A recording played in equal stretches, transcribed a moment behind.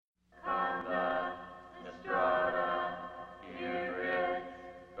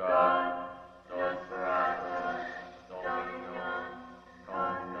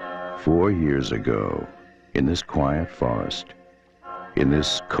4 years ago, in this quiet forest, in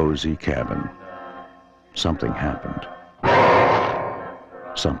this cozy cabin, something happened.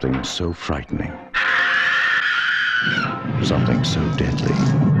 Something so frightening. Something so deadly.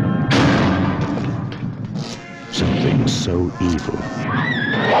 Something so evil.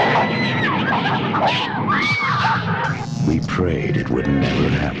 We prayed it would never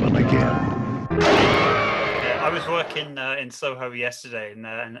happen again. I was working in Soho yesterday, and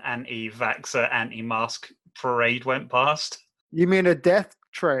an anti-vaxxer, anti-mask parade went past. You mean a death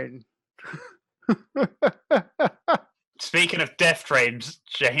train? Speaking of death trains,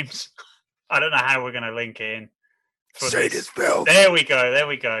 James, I don't know how we're going to link in. Say this, Phil. There we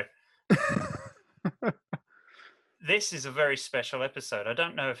go. This is a very special episode. I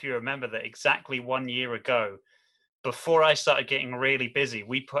don't know if you remember that exactly 1 year ago, before I started getting really busy,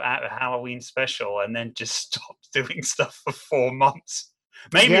 we put out a Halloween special and then just stopped doing stuff for 4 months,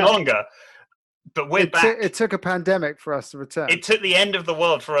 maybe longer. But we're back. It took a pandemic for us to return. It took the end of the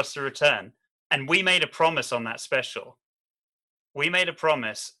world for us to return. And we made a promise on that special. We made a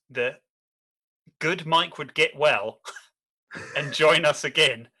promise that good Mike would get well and join us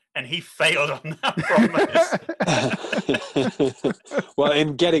again. And he failed on that promise. Well,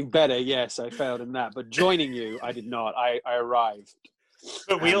 in getting better, yes, I failed in that. But joining you, I did not. I arrived.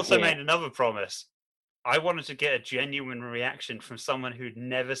 But we also made another promise. I wanted to get a genuine reaction from someone who'd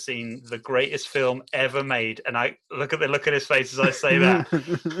never seen the greatest film ever made. And I look at the look at his face as I say that.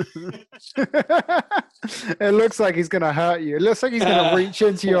 It looks like he's going to hurt you. It looks like he's going to reach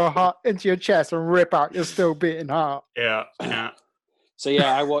into your heart, into your chest and rip out your still beating heart. Yeah. So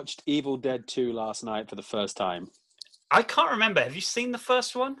yeah, I watched Evil Dead 2 last night for the first time. I can't remember. Have you seen the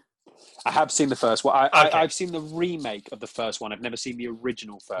first one? I have seen the first one. I've seen the remake of the first one. I've never seen the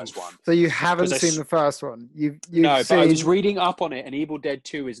original first one. So you haven't seen the first one? No, but I was reading up on it, and Evil Dead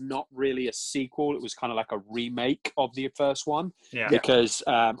 2 is not really a sequel. It was kind of like a remake of the first one. Yeah. Because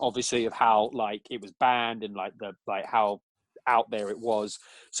obviously of how it was banned and how out there it was.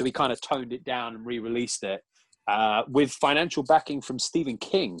 So he kind of toned it down and re-released it. With financial backing from Stephen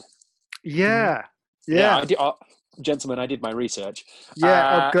King. Yeah. Gentlemen, I did my research.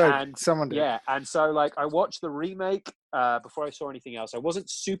 Yeah, good. Someone did. Yeah, and so I watched the remake before I saw anything else. I wasn't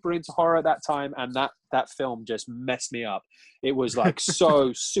super into horror at that time, and that film just messed me up. It was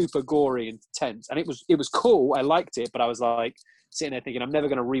so super gory and tense, and it was cool. I liked it, but I was sitting there thinking, I'm never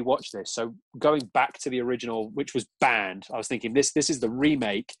going to rewatch this. So going back to the original, which was banned, I was thinking this is the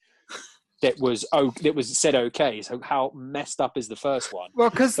remake. That was said okay. So how messed up is the first one?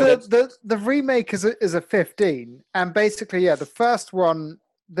 Well, because the remake is a 15, and basically, the first one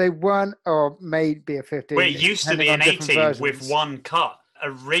they weren't or made be a 15. Well, it used to be an 18 with one cut.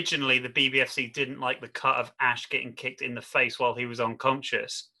 Originally, the BBFC didn't like the cut of Ash getting kicked in the face while he was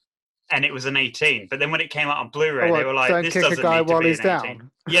unconscious, and it was an 18. But then when it came out on Blu-ray, they were like, "Don't "This kick doesn't a guy need to while be he's an 18."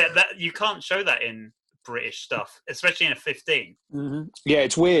 down." Yeah, that you can't show that in British stuff, especially in a 15. Mm-hmm. Yeah,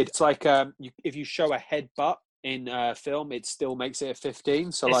 it's weird. It's like if you show a headbutt in film, it still makes it a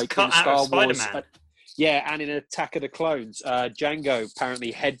 15. So it's cut in Star Wars, Spider-Man. And in Attack of the Clones, Django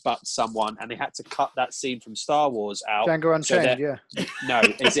apparently headbutts someone, and they had to cut that scene from Star Wars out. Django Unchained, No,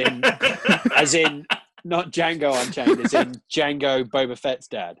 as in not Django Unchained, as in Django Boba Fett's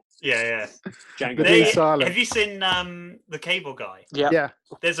dad. Yeah. Django. Have you seen The Cable Guy? Yeah.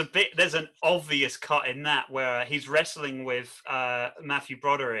 There's an obvious cut in that where he's wrestling with Matthew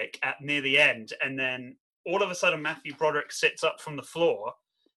Broderick near the end, and then all of a sudden Matthew Broderick sits up from the floor,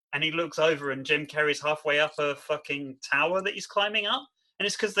 and he looks over, and Jim Carrey's halfway up a fucking tower that he's climbing up, and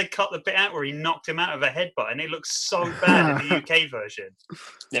it's because they cut the bit out where he knocked him out of a headbutt, and it looks so bad in the UK version.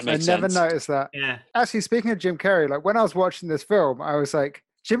 I never noticed that. Yeah. Actually, speaking of Jim Carrey, when I was watching this film, I was like,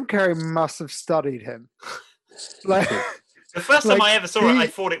 Jim Carrey must have studied him. The first time I ever saw it, I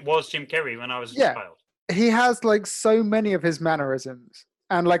thought it was Jim Carrey when I was a child. He has so many of his mannerisms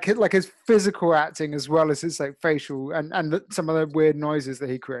and his physical acting as well as his facial and some of the weird noises that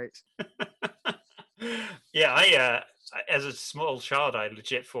he creates. Yeah, I as a small child, I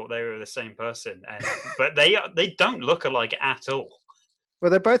legit thought they were the same person, but they don't look alike at all. Well,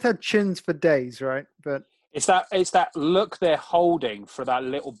 they both had chins for days, right? But it's that look they're holding for that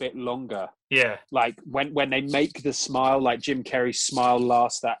little bit longer. Yeah. When they make the smile, Jim Carrey's smile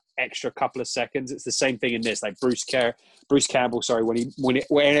lasts that extra couple of seconds. It's the same thing in this. Bruce Campbell,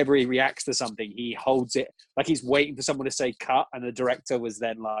 whenever he reacts to something, he holds it like he's waiting for someone to say cut, and the director was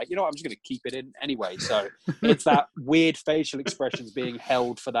then like, I'm just going to keep it in anyway. So it's that weird facial expressions being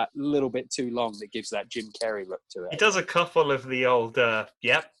held for that little bit too long that gives that Jim Carrey look to it. He does a couple of the old,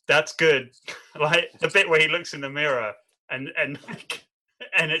 yep, that's good. The bit where he looks in the mirror and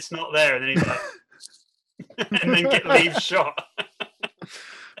and it's not there, and then he's like, and then leaves shot.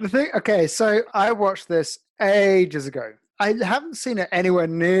 The thing, okay, so I watched this ages ago. I haven't seen it anywhere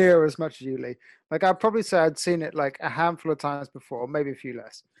near as much as you, Lee. Like, I'd probably say I'd seen it like a handful of times before, maybe a few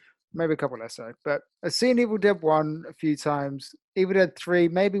less, maybe a couple less so. But I've seen Evil Dead 1 a few times, Evil Dead 3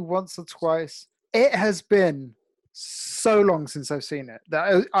 maybe once or twice. It has been so long since I've seen it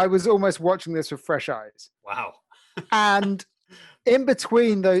that I was almost watching this with fresh eyes. Wow. And in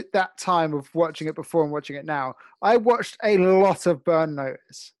between that time of watching it before and watching it now, I watched a lot of Burn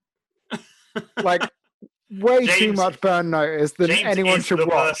Notice. Like, way too much Burn Notice than James anyone is should the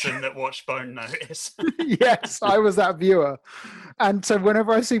watch. person that watched Burn Notice. Yes, I was that viewer. And so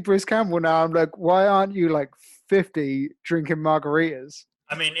whenever I see Bruce Campbell now, I'm like, why aren't you like 50 drinking margaritas?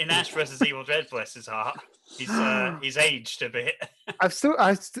 I mean, in Ash vs. Evil Dead, bless his heart, he's aged a bit.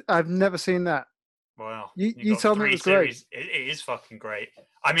 I've never seen that. Wow. You told me it was great. It is fucking great.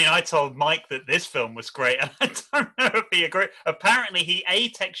 I mean, I told Mike that this film was great, and I don't know if he agreed. Apparently, he A,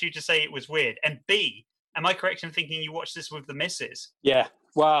 texted you to say it was weird, and B, am I correct in thinking you watched this with the missus? Yeah.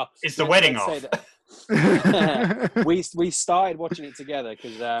 Wow. Is the wedding off? we started watching it together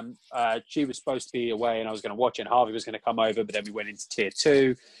because she was supposed to be away and I was going to watch it, and Harvey was going to come over, but then we went into tier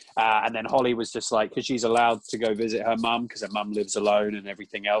 2, and then Holly was just like, because she's allowed to go visit her mum because her mum lives alone and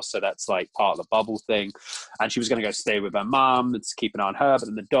everything else, so that's like part of the bubble thing, and she was going to go stay with her mum and keep an eye on her, but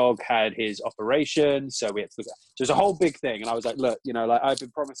then the dog had his operation, so we had to look at it. So it was a whole big thing, and I was like, look, you know, like, I've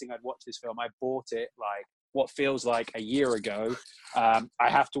been promising I'd watch this film. I bought it like what feels like a year ago. I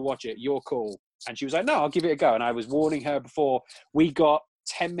have to watch it. You're cool. And she was like, no, I'll give it a go. And I was warning her before we got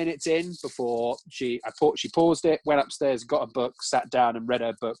 10 minutes in, before she paused it, went upstairs, got a book, sat down and read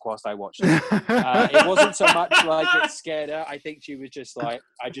her book whilst I watched it. It wasn't so much like it scared her. I think she was just like,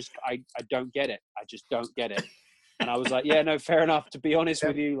 I don't get it. I just don't get it. And I was like, yeah, no, fair enough. To be honest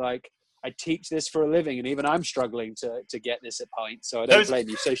with you, like, I teach this for a living, and even I'm struggling to get this at points, so I don't blame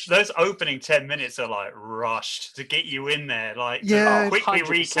you. So those opening 10 minutes are like rushed to get you in there, like Yeah, to quickly 100%.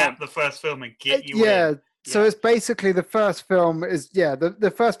 recap the first film and get you in. So it's basically the first film is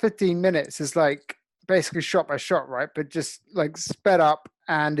the first 15 minutes is like basically shot by shot, right? But just like sped up,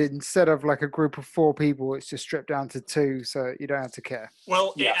 and instead of like a group of 4 people, it's just stripped down to 2, so you don't have to care.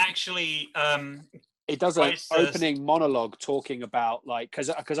 Well, Yeah. it actually it does an opening monologue talking about, like,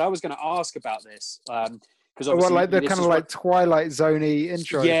 because I was going to ask about this, because obviously like the kind of like Twilight Zone-y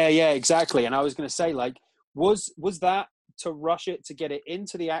intro. Yeah, exactly. And I was going to say, like, was that to rush it to get it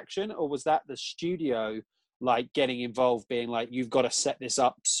into the action, or was that the studio like getting involved, being like, you've got to set this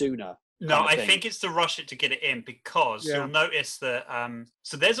up sooner? No, I think it's to rush it to get it in, because you'll notice that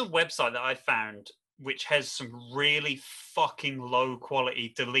so there's a website that I found which has some really fucking low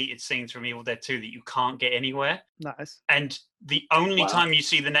quality deleted scenes from Evil Dead 2 that you can't get anywhere. Nice. And the only time you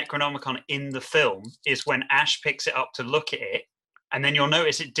see the Necronomicon in the film is when Ash picks it up to look at it, and then you'll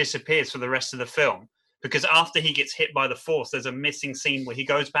notice it disappears for the rest of the film, because after he gets hit by the Force, there's a missing scene where he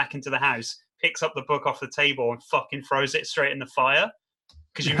goes back into the house, picks up the book off the table and fucking throws it straight in the fire,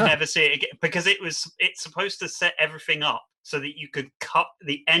 because you never see it again, because it's supposed to set everything up so that you could cut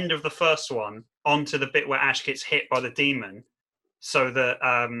the end of the first one onto the bit where Ash gets hit by the demon, so that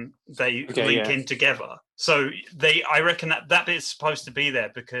they link in together. So I reckon that bit is supposed to be there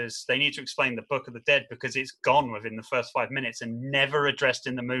because they need to explain the Book of the Dead, because it's gone within the first 5 minutes and never addressed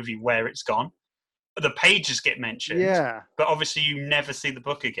in the movie where it's gone. The pages get mentioned, but obviously you never see the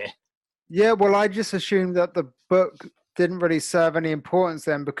book again. Yeah, well, I just assumed that the book didn't really serve any importance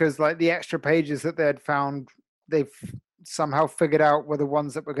then, because like the extra pages that they had found, they've somehow figured out were the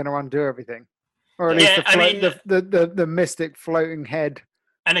ones that were going to undo everything, or at least the mystic floating head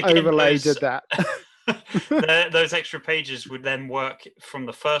and again, overlay did that. Those extra pages would then work from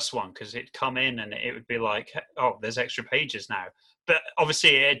the first one, because it'd come in and it would be like, oh, there's extra pages now. But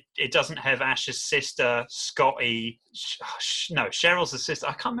obviously it doesn't have Ash's sister, Scotty. No, Cheryl's the sister.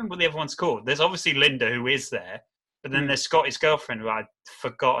 I can't remember what the other one's called. There's obviously Linda, who is there, but then there's Scotty's girlfriend, who I'd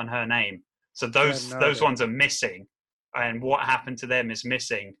forgotten her name. So those ones are missing, and what happened to them is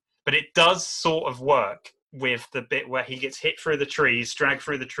missing. But it does sort of work with the bit where he gets hit through the trees, dragged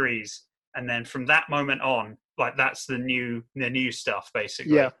through the trees, and then from that moment on, like, that's the new stuff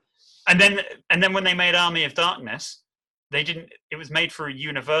basically. Yeah. And then when they made Army of Darkness, it was made for a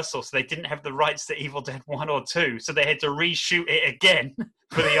Universal, so they didn't have the rights to Evil Dead 1 or 2, so they had to reshoot it again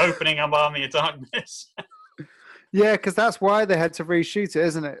for the opening of Army of Darkness. Yeah, because that's why they had to reshoot it,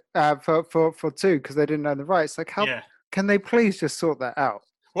 isn't it? For 2, because they didn't own the rights. Like, how can they please just sort that out?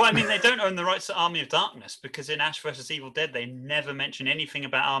 Well, I mean, they don't own the rights to Army of Darkness, because in Ash vs. Evil Dead, they never mention anything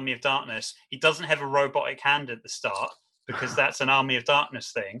about Army of Darkness. He doesn't have a robotic hand at the start, because that's an Army of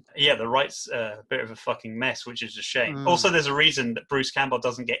Darkness thing. Yeah, the right's a bit of a fucking mess, which is a shame. Also, there's a reason that Bruce Campbell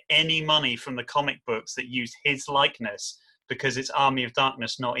doesn't get any money from the comic books that use his likeness, because it's Army of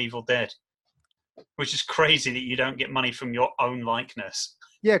Darkness, not Evil Dead. Which is crazy that you don't get money from your own likeness.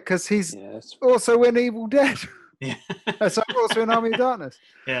 Yeah, because he's also in Evil Dead. Yeah. So also in Army of Darkness.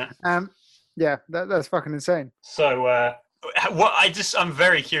 Yeah. Yeah, that's fucking insane. So, I'm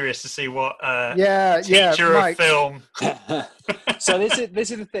very curious to see what teacher of film. So this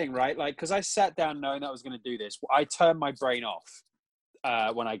is the thing, right? Like, because I sat down knowing that I was going to do this, I turn my brain off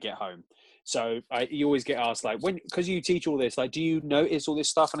when I get home. So you always get asked, like, because you teach all this, like, do you notice all this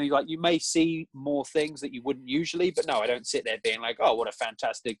stuff? And you may see more things that you wouldn't usually, but no, I don't sit there being like, oh, what a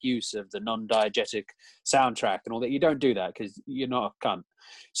fantastic use of the non-diegetic soundtrack and all that. You don't do that because you're not a cunt.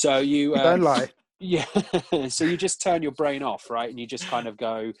 So you don't lie. Yeah. So you just turn your brain off, right? And you just kind of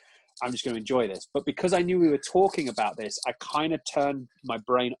go, I'm just going to enjoy this. But because I knew we were talking about this, I kind of turned my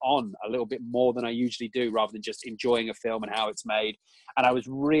brain on a little bit more than I usually do, rather than just enjoying a film and how it's made. And I was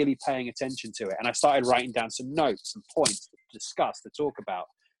really paying attention to it. And I started writing down some notes and points to discuss, to talk about.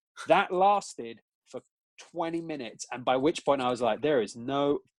 That lasted for 20 minutes. And by which point I was like,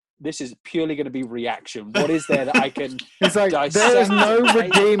 this is purely going to be reaction. What is there that I can It's like, there is no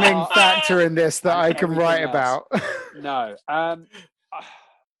redeeming factor in this that I can write about. No.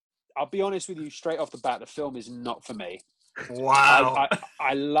 I'll be honest with you straight off the bat. The film is not for me. Wow.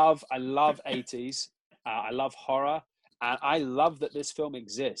 I love 80s. I love horror. And I love that this film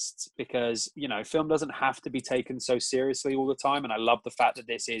exists because, film doesn't have to be taken so seriously all the time. And I love the fact that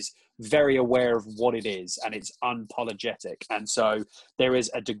this is very aware of what it is and it's unapologetic. And so there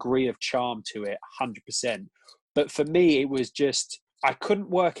is a degree of charm to it, 100%. But for me, it was just, I couldn't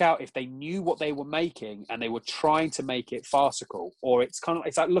work out if they knew what they were making and they were trying to make it farcical, or it's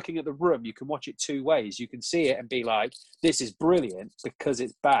like looking at The Room. You can watch it two ways. You can see it and be like, this is brilliant because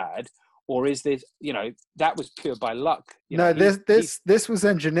it's bad. Or is this, that was pure by luck. This was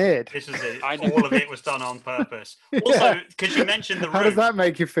engineered. This was it. All of it was done on purpose. Also, because you mentioned The Room. How does that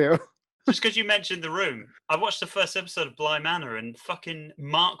make you feel? Just because you mentioned The Room. I watched the first episode of Bly Manor and fucking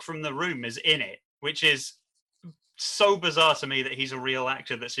Mark from The Room is in it, which is so bizarre to me that he's a real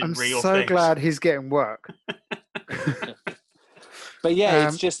actor that's in real things. I'm so glad he's getting work. But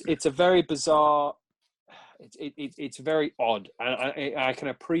yeah, it's a very bizarre... It's very odd. I can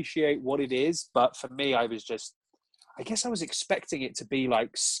appreciate what it is, but for me, I guess I was expecting it to be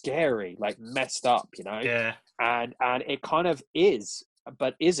like scary, like messed up, Yeah. And it kind of is,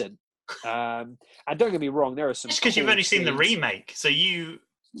 but isn't. And don't get me wrong, there are some. It's because you've only seen the remake, so you.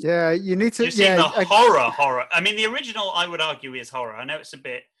 Yeah, you need to. You've seen the horror. I mean, the original, I would argue, is horror. I know it's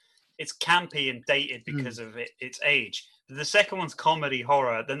campy and dated because of its age. The second one's comedy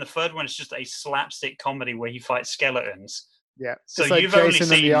horror. Then the third one is just a slapstick comedy where he fights skeletons. Yeah. So like you've Jason only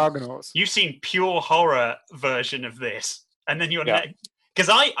seen the Argonauts. You've seen pure horror version of this, and then you're because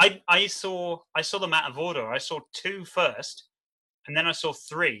I saw them out of order. I saw 2 first, and then I saw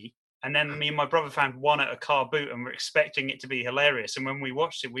 3, and then me and my brother found 1 at a car boot, and we're expecting it to be hilarious. And when we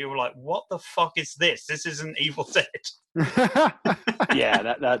watched it, we were like, "What the fuck is this? This isn't Evil Dead."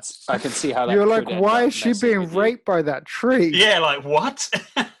 Yeah, that's. I can see how that. You're like, why is she being raped by that tree? Yeah, like what?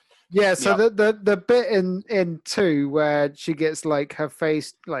 Yeah, so the bit in 2 where she gets like her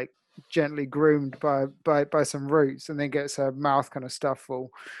face like gently groomed by some roots and then gets her mouth kind of stuffed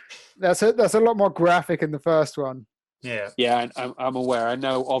full. That's a lot more graphic in the first one. Yeah, I'm aware. I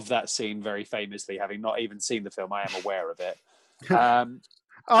know of that scene very famously, having not even seen the film. I am aware of it.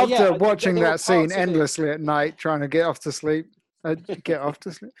 After watching that scene endlessly at night, trying to get off to sleep. There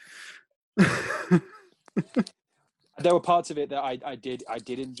were parts of it that I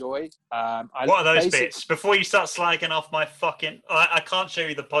did enjoy. What are those bits? Before you start slagging off my fucking... I can't show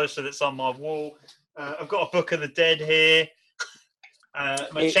you the poster that's on my wall. I've got a Book of the Dead here.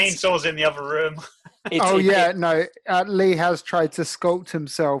 My chainsaw's in the other room. Lee has tried to sculpt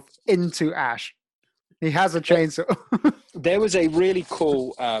himself into ash. He has a chainsaw. There was a really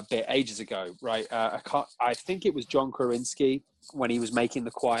cool bit ages ago, right? I think it was John Krasinski when he was making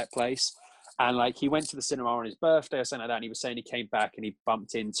The Quiet Place. And like he went to the cinema on his birthday or something like that, and he was saying he came back and he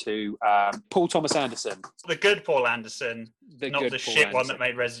bumped into Paul Thomas Anderson. The good Paul Anderson, not the shit one that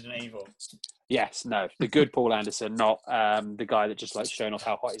made Resident Evil. Yes, no, the good Paul Anderson, not the guy that just likes showing off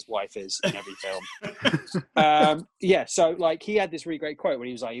how hot his wife is in every film. So like he had this really great quote when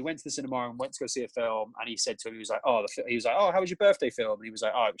he was like, he went to the cinema and went to go see a film, and he said to him, he was like, oh, how was your birthday film? And he was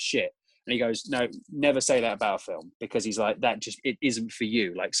like, oh, it was shit. And he goes, no, never say that about a film, because he's like, it isn't for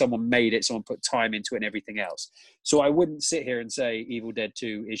you. Like someone made it, someone put time into it and everything else. So I wouldn't sit here and say Evil Dead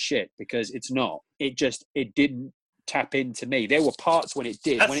 2 is shit, because it's not. It didn't tap into me. There were parts when it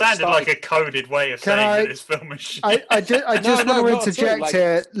did. That when sounded it started, like a coded way of Can saying I- that this film is shit. I just No, want to not at all, interject like-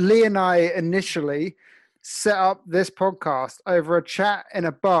 here. Lee and I initially set up this podcast over a chat in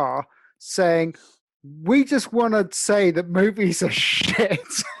a bar saying we just want to say that movies are shit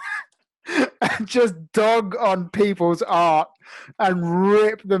and just dog on people's art and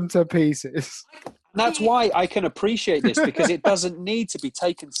rip them to pieces. That's why I can appreciate this, because it doesn't need to be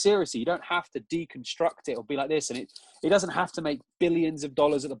taken seriously. You don't have to deconstruct it or be like this, and it doesn't have to make billions of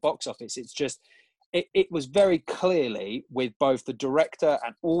dollars at the box office. It's just it was very clearly, with both the director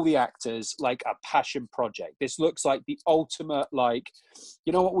and all the actors, like a passion project. This looks like the ultimate, like,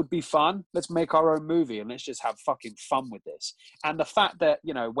 you know what would be fun? Let's make our own movie and let's just have fucking fun with this. And the fact that,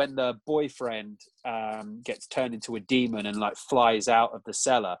 you know, when the boyfriend gets turned into a demon and like flies out of the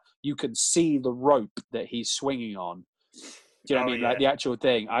cellar, you can see the rope that he's swinging on. Do you know what I mean? yeah. Like the actual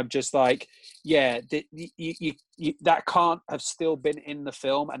thing. I'm just like, yeah, that can't have still been in the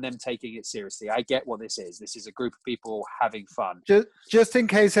film and them taking it seriously. I get what this is. This is a group of people having fun. Just in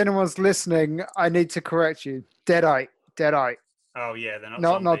case anyone's listening, I need to correct you. Deadite. Oh yeah, they're not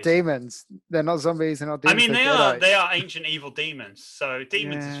Not zombies. demons. They're not zombies. They're not I demons. mean, they're they Deadites. are ancient evil demons. So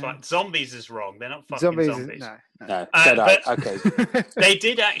demons is Yeah. fine. Zombies is wrong. They're not fucking zombies. No. No, but- okay. They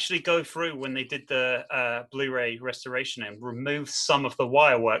did actually go through when they did the Blu-ray restoration and remove some of the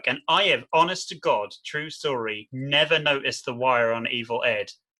wire work. And I have, honest to God, true story, never noticed the wire on Evil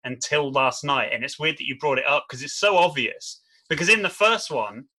Ed until last night. And it's weird that you brought it up because it's so obvious. Because in the first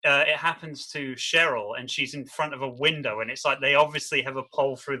one, it happens to Cheryl and she's in front of a window and it's like they obviously have a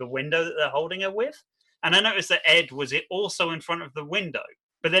pole through the window that they're holding her with. And I noticed that Ed was also in front of the window.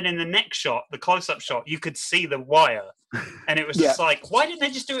 But then in the next shot, the close-up shot, you could see the wire. And it was just like, why didn't they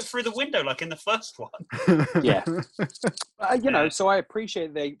just do it through the window like in the first one? Yeah. You know, so I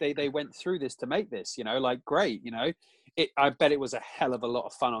appreciate they went through this to make this, you know, like, great, you know. I bet it was a hell of a lot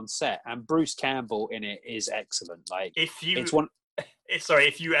of fun on set, and Bruce Campbell in it is excellent. Like, If you, it's one.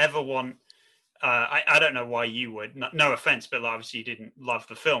 if you ever want, I don't know why you would. No offense, but obviously you didn't love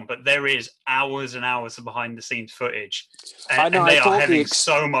the film. But there is hours and hours of behind-the-scenes footage, and they are having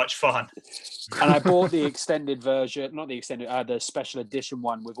so much fun. And I bought the extended version, not the extended, the special edition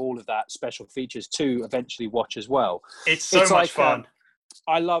one with all of that special features to eventually watch as well. It's so much fun.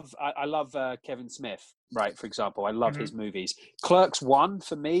 I love Kevin Smith, right? For example, I love his movies. Clerks 1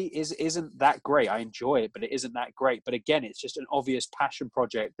 for me isn't that great. I enjoy it, but it isn't that great. But again, it's just an obvious passion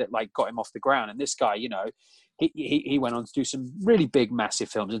project that like got him off the ground. And this guy, you know, he went on to do some really big, massive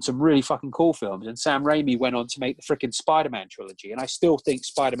films and some really fucking cool films. And Sam Raimi went on to make the freaking Spider-Man trilogy. And I still think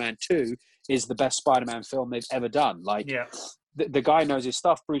Spider-Man 2 is the best Spider-Man film they've ever done. Like, the guy knows his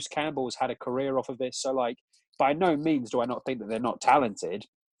stuff. Bruce Campbell has had a career off of this. So like, by no means do I not think that they're not talented.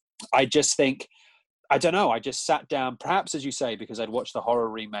 I just think, I don't know, I just sat down, perhaps as you say, because I'd watched the horror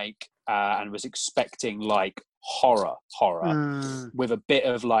remake and was expecting like horror with a bit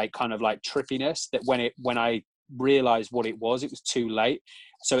of like kind of like trippiness, that when I realized what it was too late.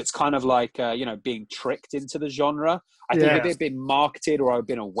 So it's kind of like, you know, being tricked into the genre. I think if it had been marketed or I'd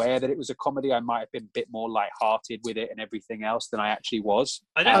been aware that it was a comedy, I might have been a bit more lighthearted with it and everything else than I actually was.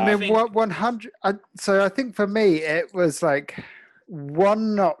 I mean, 100. So I think for me, it was like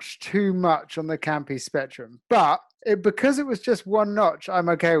one notch too much on the campy spectrum. But because it was just one notch, I'm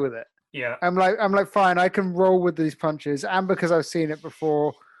okay with it. Yeah. I'm like, fine, I can roll with these punches. And because I've seen it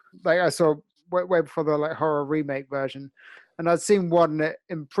before, like I saw way before the like horror remake version. And I'd seen one that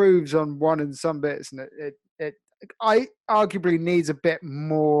improves on one in some bits, and I arguably needs a bit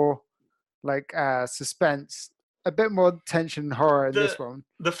more like suspense, a bit more tension and horror in this one.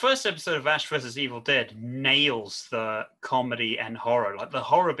 The first episode of Ash vs. Evil Dead nails the comedy and horror. Like the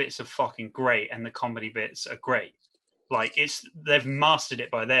horror bits are fucking great, and the comedy bits are great. Like they've mastered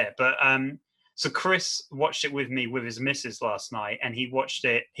it by there. But so Chris watched it with me with his missus last night, and he watched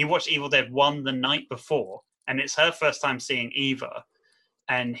Evil Dead 1 the night before. And it's her first time seeing Eva.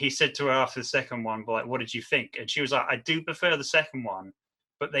 And he said to her after the second one, like, what did you think? And she was like, I do prefer the second one,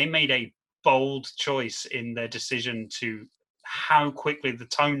 but they made a bold choice in their decision to how quickly the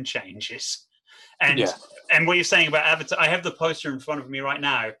tone changes. And what you're saying about Avatar, I have the poster in front of me right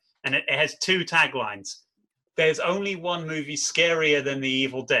now, and it has two taglines. There's only one movie scarier than The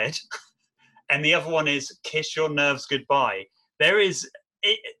Evil Dead, and the other one is Kiss Your Nerves Goodbye.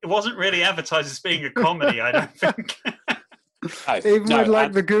 It wasn't really advertised as being a comedy, I don't think. Even with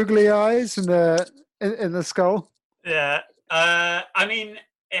like the googly eyes and in the skull. Yeah. I mean,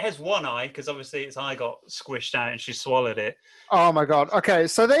 it has one eye because obviously its eye got squished out and she swallowed it. Oh my god. Okay,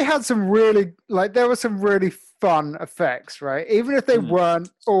 so they had some really there were some really fun effects, right? Even if they weren't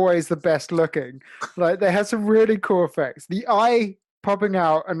always the best looking, like they had some really cool effects. The eye popping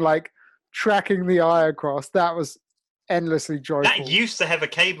out and like tracking the eye across, that was endlessly joyful. That used to have a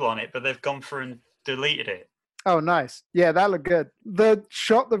cable on it, but they've gone through and deleted it. Oh, nice. Yeah, that looked good. The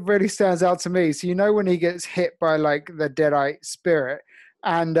shot that really stands out to me, so you know when he gets hit by like the Deadite spirit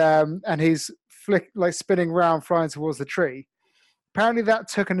and he's spinning around flying towards the tree. Apparently that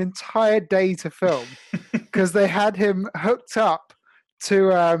took an entire day to film because they had him hooked up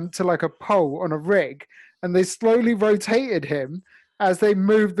to like a pole on a rig, and they slowly rotated him as they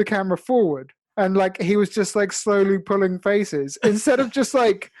moved the camera forward. And like he was just like slowly pulling faces instead of just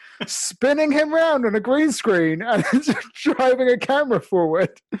like spinning him around on a green screen and driving a camera forward.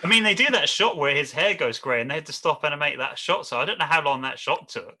 I mean, they do that shot where his hair goes grey and they had to stop animate that shot. So I don't know how long that shot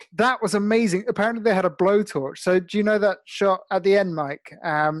took. That was amazing. Apparently they had a blowtorch. So do you know that shot at the end, Mike?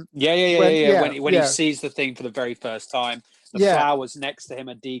 When he sees the thing for the very first time, the flowers next to him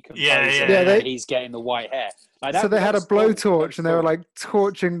are decomposing and he's getting the white hair. Like so they had a blowtorch and they were like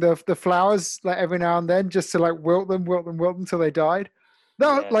torching the flowers like every now and then just to like wilt them until they died.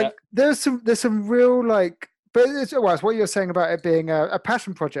 No, there's some real like, but it's what you're saying about it being a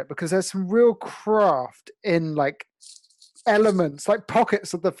passion project, because there's some real craft in like elements, like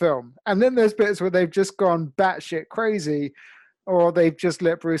pockets of the film, and then there's bits where they've just gone batshit crazy, or they've just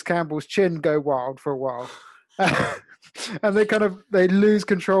let Bruce Campbell's chin go wild for a while, and they lose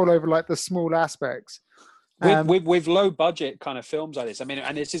control over like the small aspects. With low budget kind of films like this, I mean,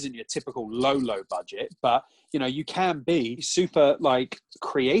 and this isn't your typical low budget, but you know, you can be super like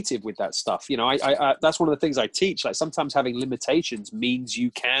creative with that stuff. You know, I that's one of the things I teach. Like sometimes having limitations means you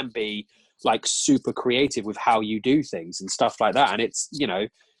can be like super creative with how you do things and stuff like that. And it's, you know,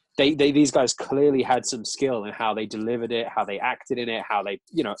 these guys clearly had some skill in how they delivered it, how they acted in it, how they,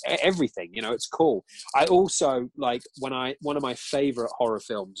 you know, everything. You know, it's cool. I also like one of my favorite horror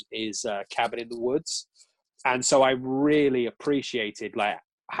films is Cabin in the Woods. And so I really appreciated, like,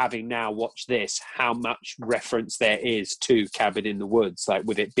 having now watched this, how much reference there is to Cabin in the Woods, like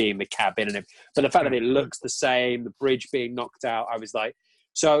with it being the cabin and but the fact that it looks the same, the bridge being knocked out, I was like,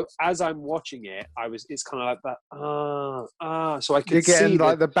 so as I'm watching it, it's kind of like that, so I could see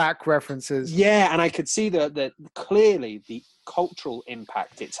like the back references. Yeah, and I could see that clearly the cultural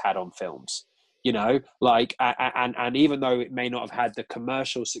impact it's had on films. You know, like, and even though it may not have had the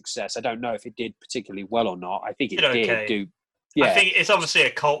commercial success, I don't know if it did particularly well or not. I think it did do. Yeah. I think it's obviously a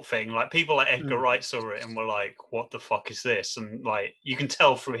cult thing. Like people like Edgar Wright saw it and were like, "What the fuck is this?" And like you can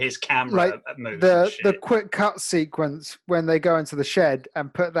tell through his camera moves. The quick cut sequence when they go into the shed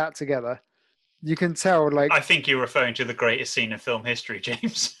and put that together. You can tell, like... I think you're referring to the greatest scene in film history,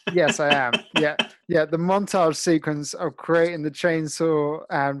 James. Yes, I am. Yeah. The montage sequence of creating the chainsaw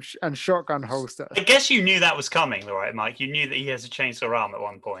and shotgun holster. I guess you knew that was coming, though, right, Mike? You knew that he has a chainsaw arm at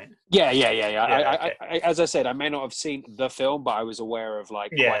one point. Yeah. I, as I said, I may not have seen the film, but I was aware of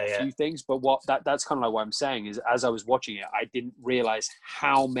like quite a few things. But that's kind of like what I'm saying is, as I was watching it, I didn't realize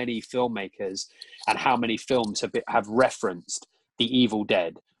how many filmmakers and how many films have referenced The Evil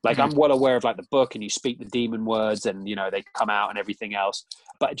Dead. Like I'm well aware of like the book, and you speak the demon words, and you know they come out and everything else.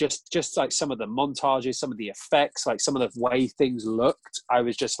 But just like some of the montages, some of the effects, like some of the way things looked, I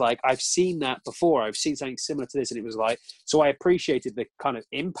was just like, I've seen that before. I've seen something similar to this, and it was like, so I appreciated the kind of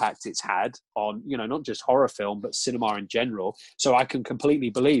impact it's had on, you know, not just horror film but cinema in general. So I can completely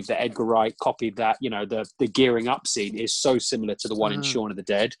believe that Edgar Wright copied that. You know, the gearing up scene is so similar to the one in Shaun of the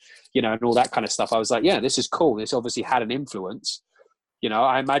Dead, you know, and all that kind of stuff. I was like, yeah, this is cool. This obviously had an influence. You know,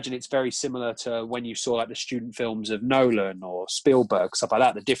 I imagine it's very similar to when you saw like the student films of Nolan or Spielberg, stuff like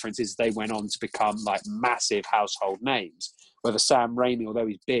that. The difference is they went on to become like massive household names. Whether Sam Raimi, although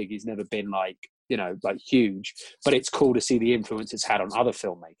he's big, he's never been like, you know, like huge. But it's cool to see the influence it's had on other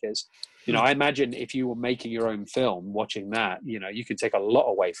filmmakers. You know, I imagine if you were making your own film, watching that, you know, you can take a lot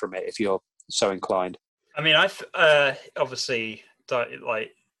away from it if you're so inclined. I mean, I've obviously like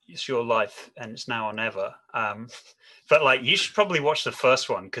it's your life and it's now or never. But like, you should probably watch the first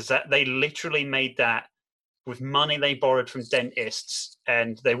one because they literally made that with money they borrowed from dentists,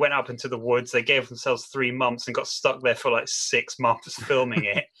 and they went up into the woods. They gave themselves 3 months and got stuck there for like 6 months filming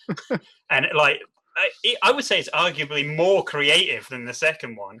it. And I would say it's arguably more creative than the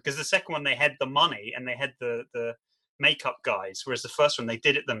second one, because the second one they had the money and they had the makeup guys, whereas the first one they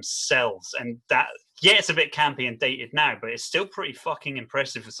did it themselves. And that, yeah, it's a bit campy and dated now, but it's still pretty fucking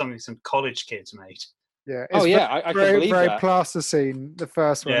impressive for something some college kids made. Yeah. I can believe very that. plasticine, the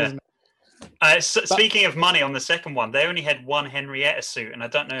first one, isn't it? Speaking of money on the second one, they only had one Henrietta suit, and I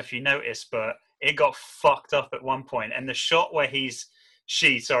don't know if you noticed, but it got fucked up at one point. And the shot where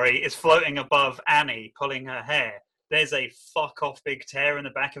she is floating above Annie, pulling her hair. There's a fuck off big tear in the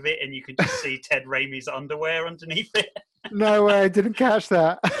back of it, and you can just see Ted Raimi's underwear underneath it. No way, I didn't catch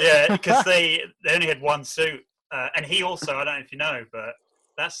that. Yeah, because they only had one suit, and he also, I don't know if you know, but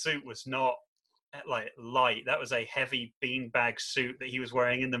that suit was not like light. That was a heavy beanbag suit that he was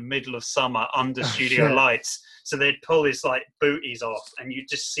wearing in the middle of summer under studio shit. lights. So they'd pull his like booties off, and you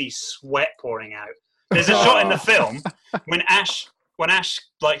just see sweat pouring out. There's a shot in the film when Ash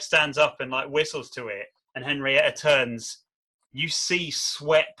like stands up and like whistles to it, and Henrietta turns. You see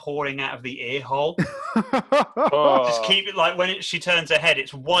sweat pouring out of the ear hole. Just keep it like when she turns her head,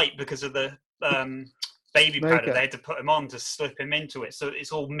 it's white because of the baby powder. Okay. They had to put him on to slip him into it, so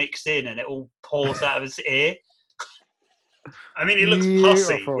it's all mixed in and it all pours out of his ear. I mean, he looks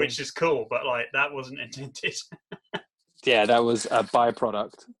pussy, Beautiful. which is cool, but like that wasn't intended. Yeah, that was a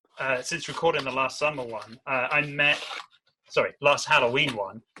byproduct. Since recording the last summer one, last Halloween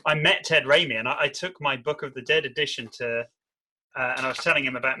one, I met Ted Raimi, and I took my Book of the Dead edition to. And I was telling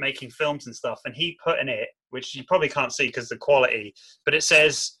him about making films and stuff, and he put in it, which you probably can't see because of the quality, but it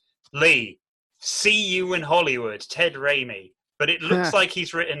says, Lee, see you in Hollywood, Ted Raimi. But it looks like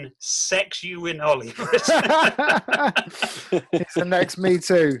he's written, sex you in Hollywood. He's the next Me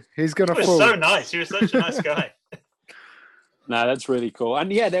Too. He's going to He was fall. so nice. He was such a nice guy. No, that's really cool.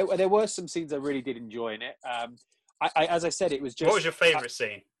 And yeah, there were some scenes I really did enjoy in it. As I said, it was just... What was your favourite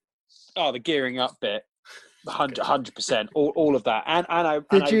scene? Oh, the gearing up bit. 100%. All of that. And I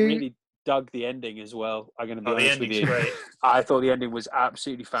Did you- really dug the ending as well. I'm going to be Oh, the honest with ending's you. great. I thought the ending was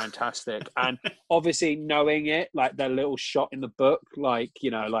absolutely fantastic. And obviously knowing it, like that little shot in the book, like,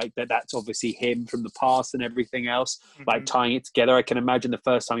 you know, like that's obviously him from the past and everything else, like tying it together. I can imagine the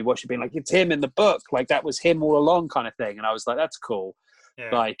first time you watched it being like, it's him in the book. Like that was him all along kind of thing. And I was like, that's cool. Yeah.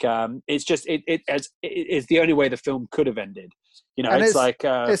 Like, it's just, it's the only way the film could have ended. You know, And it's like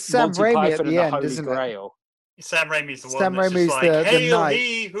it's Sam Monty Raimi Python at and the the end, Holy isn't it? Grail. Sam Raimi's the one Sam that's Raimi's just like, the hail knight.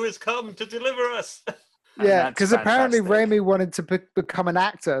 he who has come to deliver us. And Yeah, that's because apparently fantastic. Raimi wanted to become an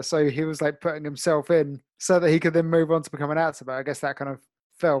actor, so he was like putting himself in so that he could then move on to become an actor. But I guess that kind of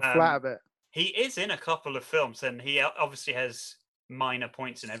fell flat a bit. He is in a couple of films, and he obviously has minor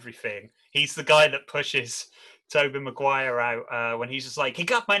points in everything. He's the guy that pushes Tobey Maguire out when he's just like, he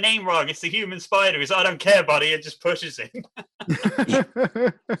got my name wrong. It's the human spider. He's like, I don't care, buddy. It just pushes him.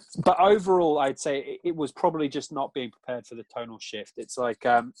 But overall, I'd say it was probably just not being prepared for the tonal shift. It's like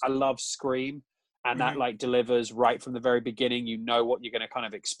I love Scream, and that like delivers right from the very beginning. You know what you're going to kind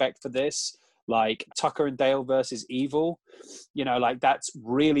of expect for this. Like Tucker and Dale versus Evil, you know, like that's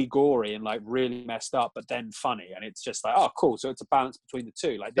really gory and like really messed up, but then funny. And it's just like, oh, cool. So it's a balance between the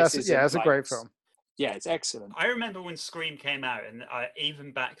two. Like this is it's a like, great film. Yeah, it's excellent. I remember when Scream came out, and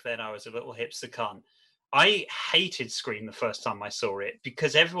even back then I was a little hipster cunt. I hated Scream the first time I saw it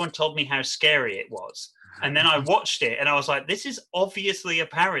because everyone told me how scary it was. And then I watched it and I was like, this is obviously a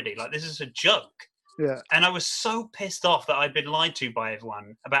parody. Like, this is a joke. Yeah. And I was so pissed off that I'd been lied to by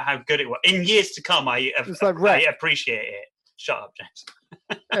everyone about how good it was. In years to come, I appreciate it. Shut up,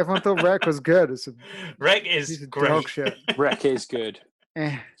 James. Everyone thought Wreck was good. It's a Wreck piece is of great. dog shit. Wreck is good.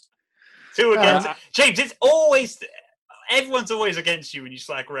 Eh. Two against James. It's always everyone's always against you when you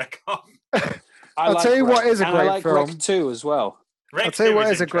slag Wreck off. I'll tell you what is a and great I like film. Wreck 2 as well. Wreck I'll tell you 2 what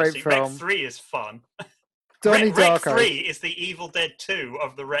is is a great interesting. Wreck film. 3 is fun. Donnie Wreck Darko. 3 is the Evil Dead 2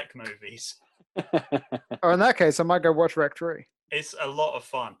 of the Wreck movies. Oh, in that case, I might go watch Wreck 3. It's a lot of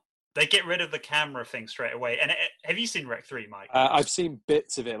fun. They get rid of the camera thing straight away. And have you seen Wreck 3, Mike? I've seen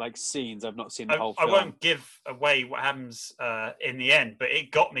bits of it, like scenes. I've not seen the whole I film. won't give away what happens in the end, but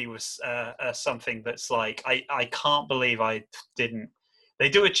it got me with something that's like, I can't believe I didn't. They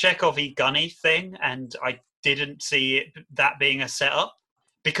do a Chekhov-y gunny thing, and I didn't see that being a setup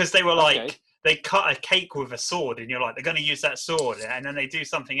because they were like, they cut a cake with a sword, and you're like, they're going to use that sword, and then they do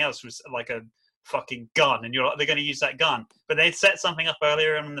something else with like a fucking gun, and you're like, they're going to use that gun, but they set something up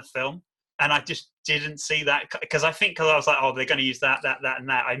earlier in the film, and I just didn't see that because I was like, oh, they're going to use that, and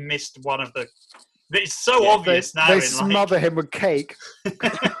that. I missed one of the. It's so obvious now. They smother him with cake.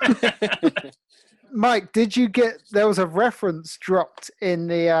 Mike, did you get? There was a reference dropped in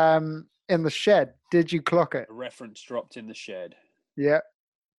the shed. Did you clock it? A reference dropped in the shed. Yeah.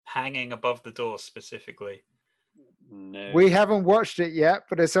 Hanging above the door specifically. No. We haven't watched it yet,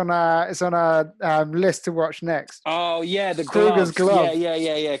 but it's on our list to watch next. Oh yeah, the Kruger's glove. Yeah.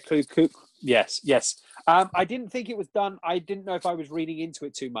 Yes. I didn't think it was done. I didn't know if I was reading into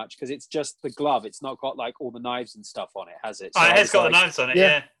it too much because it's just the glove. It's not got like all the knives and stuff on it, has it? So It's got the knives on it.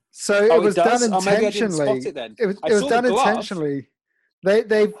 Yeah. So Oh, it was does? done Oh, maybe I didn't intentionally. spot it then. It was, I it was saw done the glove. intentionally.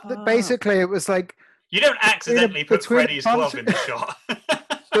 They basically it was like You don't accidentally put between a Freddy's bunch glove of- in the shot.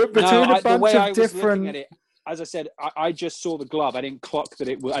 between a the bunch way of I was different. looking at it, as I said, I just saw the glove. I didn't clock that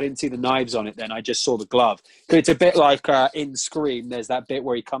I didn't see the knives on it then. I just saw the glove. But it's a bit like in Scream, there's that bit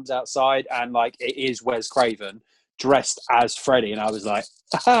where he comes outside and like it is Wes Craven dressed as Freddy. And I was like,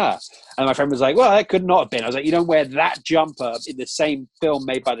 aha. And my friend was like, well, that could not have been. I was like, you don't wear that jumper in the same film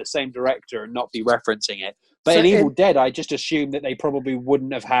made by the same director and not be referencing it. But So in Evil Dead, I just assumed that they probably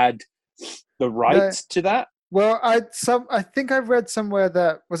wouldn't have had the rights to that. Well, I think I read somewhere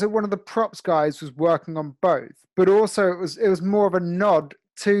that was it one of the props guys was working on both, but also it was more of a nod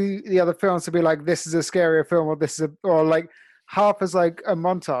to the other films to be like, this is a scarier film, or this is or like half as like a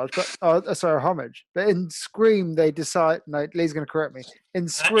montage, but sorry, a homage. But in Scream, they decide. No, Lee's going to correct me. In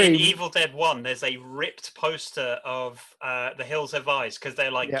Scream, In Evil Dead 1, there's a ripped poster of The Hills Have Eyes because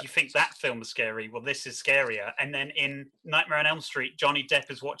they're like, you think that film is scary? Well, this is scarier. And then in Nightmare on Elm Street, Johnny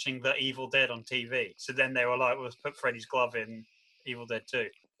Depp is watching The Evil Dead on TV. So then they were like, well, let's put Freddy's glove in Evil Dead 2.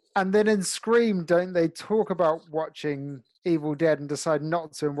 And then in Scream, don't they talk about watching Evil Dead and decide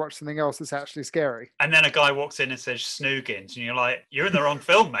not to and watch something else that's actually scary? And then a guy walks in and says Snoogans, and you're like, you're in the wrong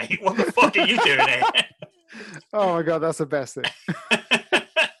film, mate. What the fuck are you doing here? Oh my god, that's the best thing.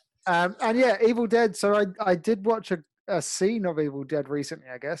 And yeah, Evil Dead. So I did watch a scene of Evil Dead recently,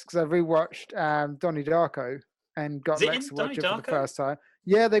 I guess, because I rewatched Donnie Darko and got Is it Lex in to watch Donnie it for Darko? the first time.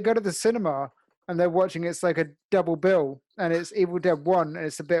 Yeah, they go to the cinema and they're watching. It's like a double bill, and it's Evil Dead 1, and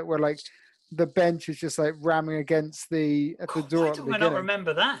it's a bit where like the bench is just like ramming against the door Why at the do I beginning. not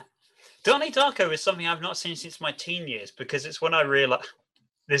remember that? Donnie Darko is something I've not seen since my teen years because it's when I realized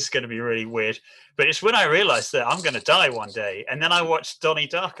this is going to be really weird, but it's when I realized that I'm going to die one day. And then I watched Donnie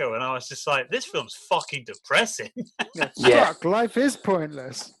Darko and I was just like, this film's fucking depressing. Yeah. Fuck, life is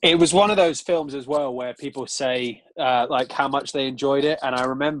pointless. It was one of those films as well where people say like how much they enjoyed it, and I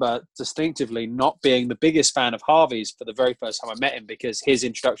remember distinctively not being the biggest fan of Harvey's for the very first time I met him because his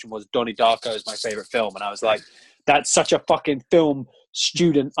introduction was Donnie Darko is my favorite film, and I was like, that's such a fucking film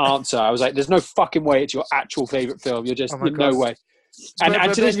student answer. I was like, there's no fucking way it's your actual favorite film. You're just no way. And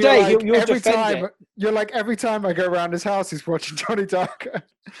But to this then day, like, you'll every defend time it. you're like every time I go around his house, he's watching Johnny Darko.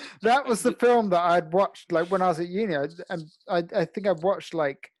 That was the film that I'd watched like when I was at uni, and I think I've watched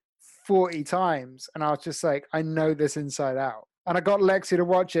like 40 times, and I was just like, I know this inside out. And I got Lexi to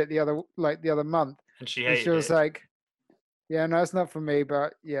watch it the other month, And she and hated she was it. like, "Yeah, no, it's not for me,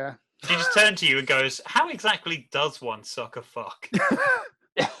 but yeah." She just turned to you and goes, how exactly does one suck a fuck?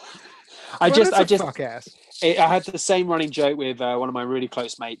 I just fuck ass. I had the same running joke with one of my really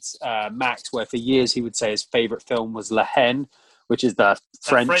close mates, Max, where for years he would say his favorite film was La Haine, which is the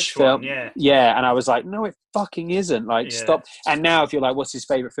French film. One, yeah. And I was like, no, it fucking isn't. Like, Yeah. stop. And now if you're like, what's his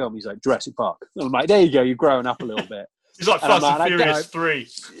favorite film? He's like, Jurassic Park. And I'm like, there you go. You're growing up a little bit. It's like And I'm Fast and like, Furious 3.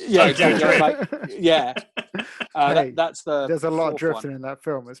 Yeah, Tokyo exactly. Drift. Like, yeah. Hey, That's the. There's a lot of fourth drifting in that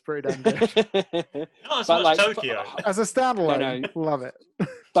film. It's pretty damn good. Not as But, much like, Tokyo. As a standalone, No. love it.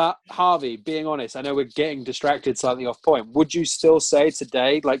 But Harvey, being honest, I know we're getting distracted slightly off point. Would you still say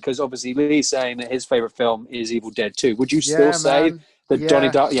today, like, because obviously Lee's saying that his favorite film is Evil Dead 2. Would you still say man. that Yeah. Donnie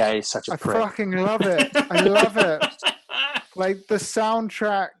Darko? Yeah, he's such a I prick. fucking love it. I love it. Like the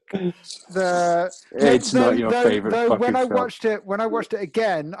soundtrack, It's not your favorite fucking when I film. watched it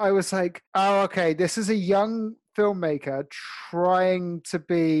again, I was like, oh, okay, this is a young filmmaker trying to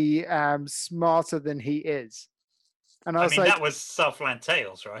be smarter than he is. And I I was mean, like, that was Southland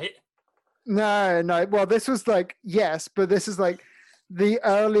Tales, right? no. Well, this was like, yes, but this is like the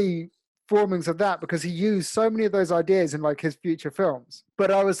early formings of that because he used so many of those ideas in like his future films.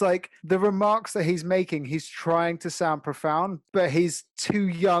 But I was like, the remarks that he's making, he's trying to sound profound, but he's too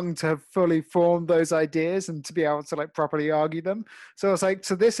young to have fully formed those ideas and to be able to like properly argue them. So I was like,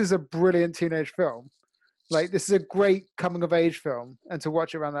 so this is a brilliant teenage film. Like this is a great coming of age film, and to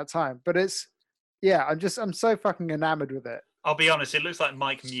watch it around that time. But it's, yeah, I'm so fucking enamored with it. I'll be honest, it looks like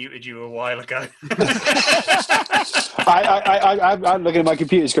Mike muted you a while ago. I'm looking at my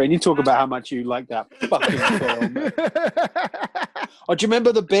computer screen. You talk about how much you like that fucking film. Oh, do you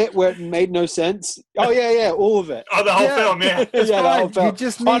remember the bit where it made no sense? Oh, yeah, all of it. Oh, the whole film, yeah. It's Yeah, the fine. whole film. You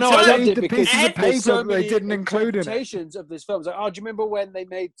just Oh, need no, to I loved read it the because pieces of there's paper so that they many didn't include in it. interpretations of this film. It's like, oh, do you remember when they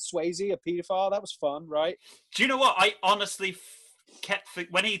made Swayze a paedophile? That was fun, right? Do you know what? I honestly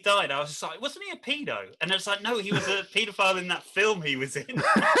when he died, I was just like, wasn't he a pedo? And it's like, no, he was a paedophile in that film he was in.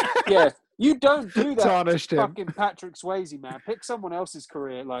 Yeah. You don't do that. Tarnished him. Fucking Patrick Swayze, man. Pick someone else's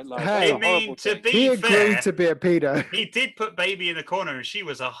career. Like Hey. that's a horrible to thing. be He agreed fair, to be a pedo. he did put Baby in the corner, and she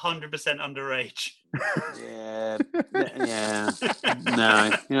was 100% underage. Yeah, yeah.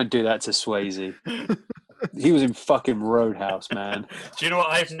 No, you don't do that to Swayze. He was in fucking Roadhouse, man. Do you know what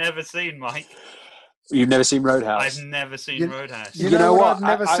I've never seen, Mike? You've never seen Roadhouse? I've never seen You- Roadhouse. You know what I've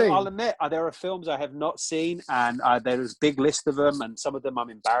never seen? I'll admit, there are films I have not seen, and there's a big list of them, and some of them I'm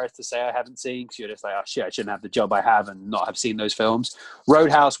embarrassed to say I haven't seen, because you're just like, oh shit, I shouldn't have the job I have and not have seen those films.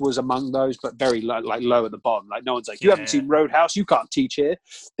 Roadhouse was among those, but very low at the bottom. Like, no one's like, you haven't seen Roadhouse, you can't teach here.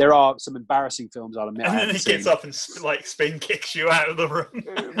 There are some embarrassing films, I'll admit, And I then haven't he gets seen. up and spin kicks you out of the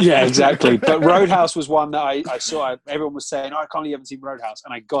room. Yeah, exactly. But Roadhouse was one that I saw. Everyone was saying, oh, I can't believe you haven't seen Roadhouse.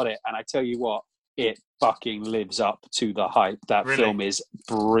 And I got it. And I tell you what, it fucking lives up to the hype. That Really? film is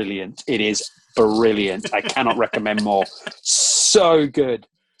brilliant. It is brilliant. I cannot recommend more. So good.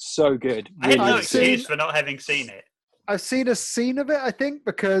 So good. I had no I've excuse seen- for not having seen it. I've seen a scene of it, I think,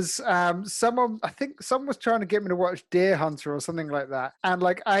 because someone was trying to get me to watch Deer Hunter or something like that. And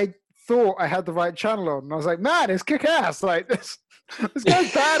like I thought I had the right channel on. And I was like, man, it's kick ass. Like this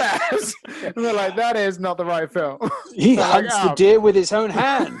guy's badass. And they're like, that is not the right film. He They're like, hunts the "Oh." deer with his own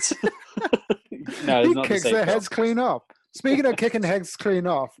hands. No, it's He not the kicks same their film. heads clean off. Speaking of kicking heads clean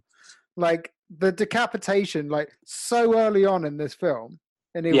off, like the decapitation, like so early on in this film,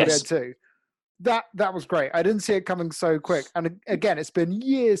 in Evil Yes. Dead 2, that was great. I didn't see it coming so quick. And again, it's been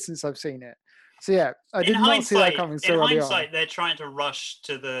years since I've seen it. So yeah, I did not see that coming so early on. they're trying to rush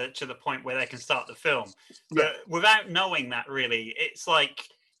to the point where they can start the film, but without knowing that, really, it's like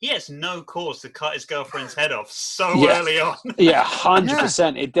he has no cause to cut his girlfriend's head off so Yeah. early on. Yeah,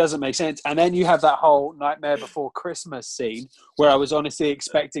 100%. It doesn't make sense. And then you have that whole Nightmare Before Christmas scene where I was honestly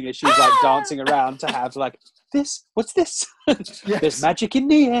expecting as she's like dancing around to have like, this, what's this? There's Yes. magic in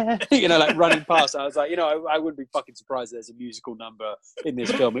the air, like running past. I was like, I wouldn't be fucking surprised there's a musical number in this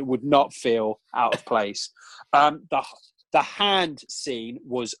film. It would not feel out of place. The hand scene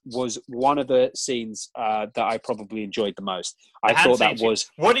was one of the scenes that I probably enjoyed the most. I hand thought that scene, was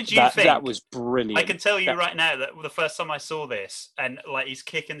what did you that, think? that was brilliant. I can tell you That- right now that the first time I saw this, and like he's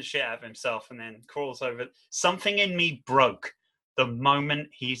kicking the shit out of himself and then crawls over, something in me broke the moment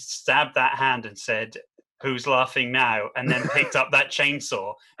he stabbed that hand and said, "Who's laughing now?" and then picked up that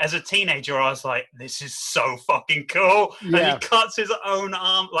chainsaw. As a teenager, I was like, this is so fucking cool. And Yeah. he cuts his own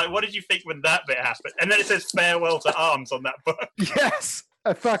arm. Like, what did you think when that bit happened? And then it says farewell to arms on that book. Yes,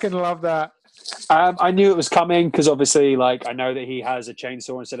 I fucking love that. I knew it was coming because obviously, like, I know that he has a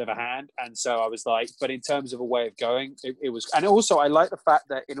chainsaw instead of a hand, and so I was like, but in terms of a way of going, it was. And also, I like the fact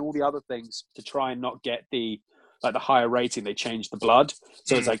that in all the other things, to try and not get the higher rating, they changed the blood.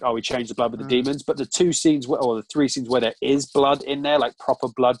 So it's like, oh, we changed the blood with the demons, but the 2 scenes or the 3 scenes where there is blood in there, like proper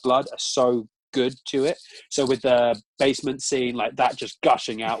blood, are so good to it. So with the basement scene, like that just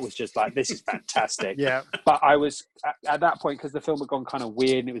gushing out was just like, this is fantastic. Yeah. But I was at that point, because the film had gone kind of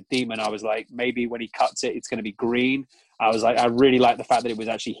weird and it was demon, I was like, maybe when he cuts it, it's going to be green. I was like, I really like the fact that it was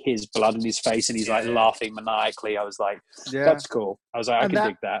actually his blood in his face and he's like laughing maniacally. I was like, Yeah. that's cool. I was like, And I can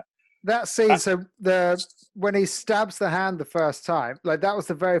dig that. That scene, so when he stabs the hand the first time, like that was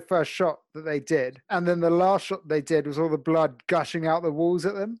the very first shot that they did, and then the last shot they did was all the blood gushing out the walls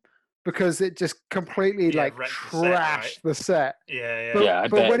at them because it just completely Yeah, like wrecked the set, trashed the set. Yeah. But, Yeah, I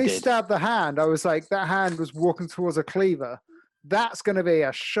but bet when it he did. stabbed the hand, I was like, that hand was walking towards a cleaver. That's going to be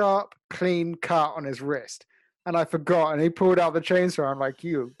a sharp, clean cut on his wrist. And I forgot, and he pulled out the chainsaw. I'm like,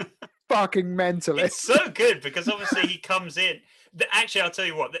 you fucking mentalist. It's so good because obviously he comes in. Actually, I'll tell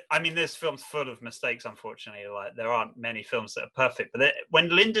you what. I mean, this film's full of mistakes. Unfortunately, like there aren't many films that are perfect. But when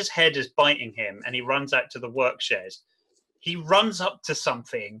Linda's head is biting him and he runs out to the work shed, he runs up to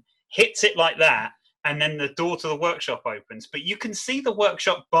something, hits it like that, and then the door to the workshop opens. But you can see the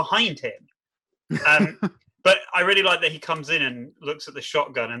workshop behind him. But I really like that he comes in and looks at the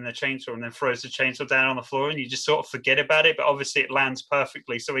shotgun and the chainsaw and then throws the chainsaw down on the floor and you just sort of forget about it. But obviously it lands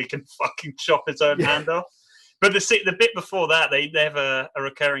perfectly so he can fucking chop his own hand off. But the bit before that, they have a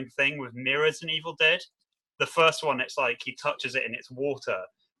recurring thing with mirrors in Evil Dead. The first one, it's like he touches it and it's water.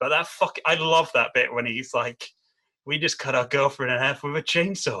 But I love that bit when he's like, we just cut our girlfriend in half with a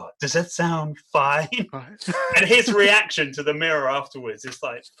chainsaw. Does that sound fine? And his reaction to the mirror afterwards is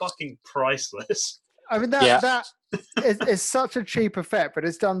like fucking priceless. I mean, that is such a cheap effect, but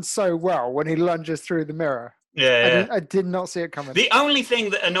it's done so well when he lunges through the mirror. Yeah. I did not see it coming. The only thing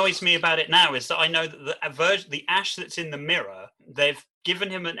that annoys me about it now is that I know that the Ash that's in the mirror, they've given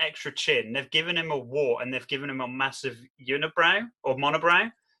him an extra chin, they've given him a wart, and they've given him a massive unibrow or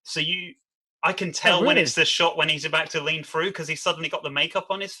monobrow. So I can tell when really? it's the shot when he's about to lean through because he's suddenly got the makeup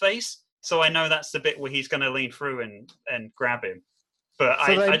on his face. so I know that's the bit where he's going to lean through and grab him. But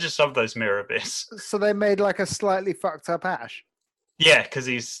So I just love those mirror bits. So they made like a slightly fucked up Ash. Yeah, because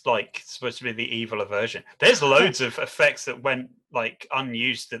he's like supposed to be the eviler version. There's loads of effects that went like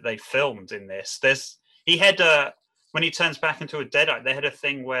unused that they filmed in this. He had when he turns back into a Deadite, they had a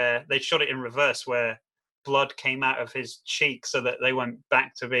thing where they shot it in reverse, where blood came out of his cheek, so that they went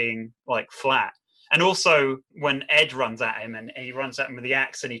back to being like flat. And also when Ed runs at him and he runs at him with the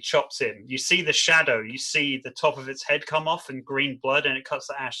axe and he chops him, you see the shadow, you see the top of its head come off and green blood, and it cuts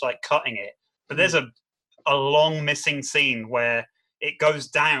the Ash like cutting it. But there's a long missing scene where it goes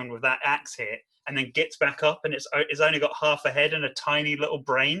down with that axe hit and then gets back up, and it's only got half a head and a tiny little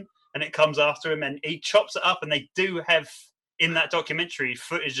brain, and it comes after him and he chops it up. And they do have in that documentary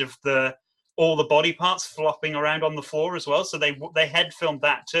footage of all the body parts flopping around on the floor as well. So they had filmed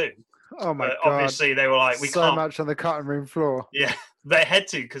that too. Oh my But god! obviously they were like, we so can't. much on the cutting room floor. Yeah, they had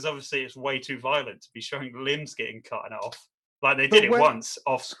to, because obviously it's way too violent to be showing limbs getting cut off. Like they But did it once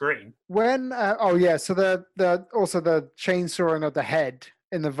off screen. When so the also the chainsawing of the head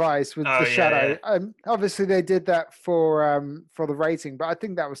in the vice with the Yeah, shadow. Obviously they did that for the rating, but I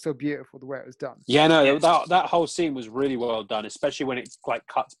think that was still beautiful the way it was done. Yeah, no, that whole scene was really well done, especially when it like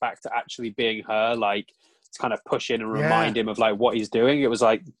cuts back to actually being her, like to kind of push in and remind him of like what he's doing. It was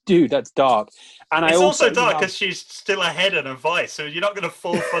like, dude, that's dark. And it's I also dark because she's still ahead in a vice, so you're not going to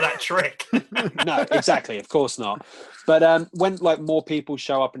fall for that trick. No, exactly, of course not. But when like more people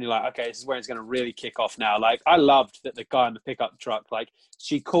show up and you're like, okay, this is where it's going to really kick off now. Like I loved that the guy in the pickup truck, like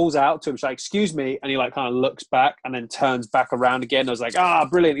she calls out to him, she's like, excuse me, and he like kind of looks back and then turns back around again. I was like,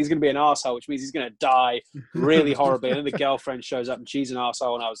 brilliant, he's going to be an arsehole, which means he's going to die really horribly. And then the girlfriend shows up and she's an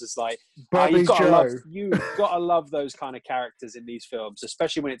arsehole, and I was just like, you've got to love those kind of characters in these films,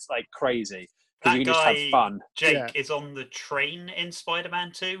 especially when it's like crazy. Because you can just have fun. Jake is on the train in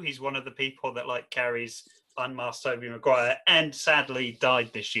Spider-Man 2. He's one of the people that like carries unmasked Tobey Maguire, and sadly died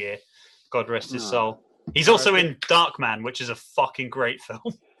this year. God rest his soul. He's also in Darkman, which is a fucking great film.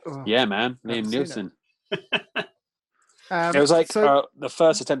 Yeah, man. Liam Neeson. It was like the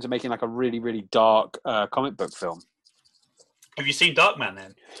first attempt at making like a really, really dark comic book film. Have you seen Darkman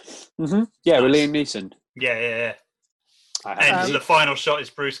then? Mm-hmm. Yeah, with Liam Neeson. Yeah. And the final shot is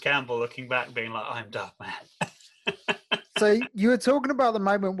Bruce Campbell looking back, being like, "I'm Darkman." So you were talking about the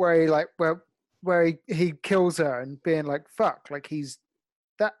moment where he like where he kills her and being like, fuck, like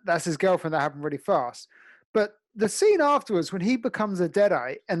that's his girlfriend. That happened really fast. But the scene afterwards when he becomes a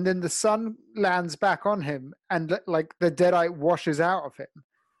Deadite and then the sun lands back on him and like the Deadite washes out of him,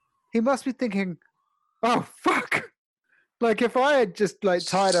 he must be thinking, oh fuck, like if I had just like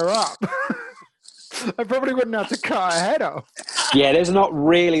tied her up I probably wouldn't have to cut her head off. Yeah, there's not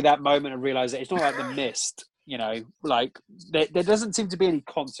really that moment of realization. It's not like The Mist. You know, like there doesn't seem to be any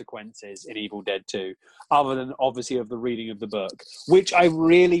consequences in Evil Dead 2, other than obviously of the reading of the book, which I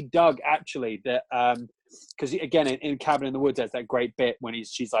really dug actually. That because again in Cabin in the Woods, there's that great bit when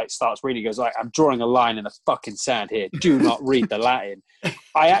she's like starts reading, goes like, "I'm drawing a line in the fucking sand here. Do not read the Latin."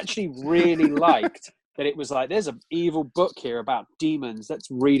 I actually really liked that it was like, there's an evil book here about demons. Let's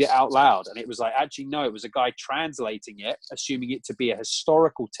read it out loud. And it was like, actually, no, it was a guy translating it, assuming it to be a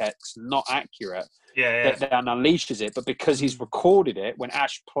historical text, not accurate. Yeah. That then unleashes it. But because he's recorded it, when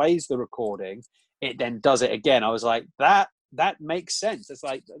Ash plays the recording, it then does it again. I was like, that makes sense. It's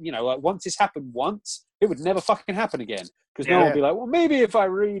like, you know, like once it's happened once, it would never fucking happen again. Because no one would be like, well, maybe if I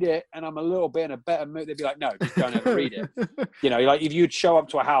read it and I'm a little bit in a better mood, they'd be like, no, just don't ever read it. You know, like if you'd show up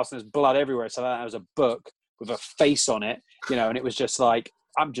to a house and there's blood everywhere, so that was a book with a face on it, you know, and it was just like,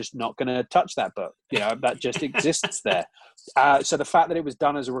 I'm just not going to touch that book. You know, that just exists there. So the fact that it was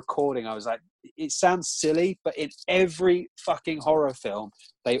done as a recording, I was like, it sounds silly, but in every fucking horror film,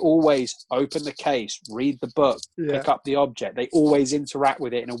 they always open the case, read the book, pick up the object. They always interact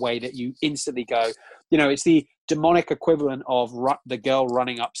with it in a way that you instantly go, you know, it's the demonic equivalent of the girl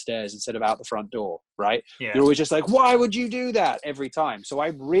running upstairs instead of out the front door, right? Yeah. You're always just like, why would you do that every time? So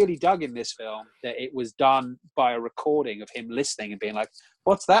I really dug in this film that it was done by a recording of him listening and being like,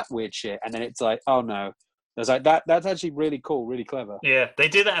 what's that weird shit? And then it's like, oh no. I was like, that's actually really cool, really clever. Yeah, they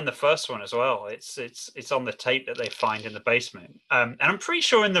did that in the first one as well. It's on the tape that they find in the basement. And I'm pretty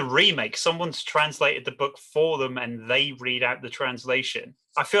sure in the remake, someone's translated the book for them and they read out the translation.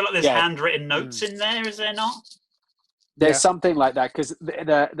 I feel like there's handwritten notes in there, is there not? There's something like that, because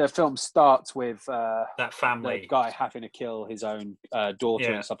the film starts with that family, the guy having to kill his own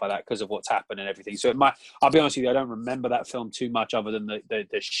daughter and stuff like that because of what's happened and everything. So I'll be honest with you, I don't remember that film too much other than the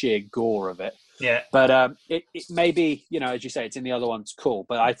sheer gore of it. Yeah. But it may be, you know, as you say, it's in the other ones, cool.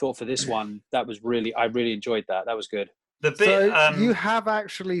 But I thought for this one, I really enjoyed that. That was good. The bit So you have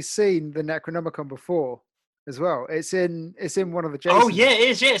actually seen the Necronomicon before as well. It's in one of the Jason. Oh yeah, it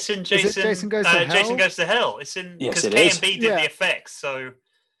is. Yeah, it's in Jason. Is it Jason Goes to Hell? Jason Goes to Hell. It's in Yes, because it K is. and B did Yeah. the effects, so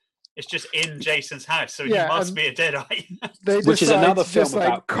it's just in Jason's house. So Yeah, he must and be a Deadite. They Which is decide another to film just, like,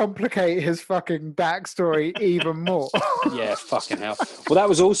 about- complicate his fucking backstory even more. Yeah, fucking hell. Well, that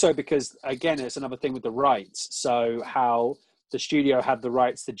was also because, again, it's another thing with the rights. So how the studio had the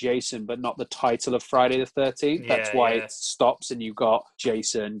rights to Jason, but not the title of Friday the 13th. That's Yeah, why yeah. it stops, and you got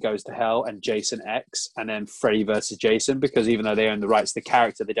Jason Goes to Hell and Jason X, and then Freddy versus Jason, because even though they own the rights to the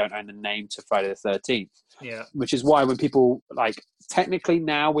character, they don't own the name to Friday the 13th. Yeah. Which is why when people, like, technically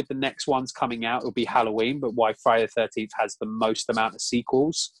now with the next ones coming out, it'll be Halloween, but why Friday the 13th has the most amount of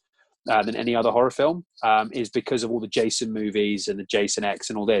sequels than any other horror film is because of all the Jason movies and the Jason X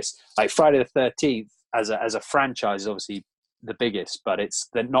and all this. Like Friday the 13th as a franchise is obviously the biggest, but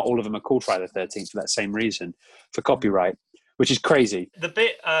not all of them are called Friday the 13th for that same reason, for copyright, which is crazy. The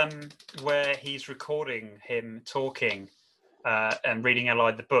bit where he's recording him talking and reading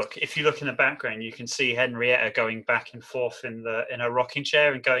aloud the book, if you look in the background, you can see Henrietta going back and forth in a rocking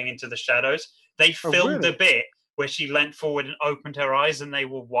chair and going into the shadows. They Oh, filmed really? the bit where she leant forward and opened her eyes and they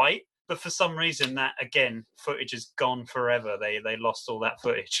were white, but for some reason that, again, footage is gone forever. They lost all that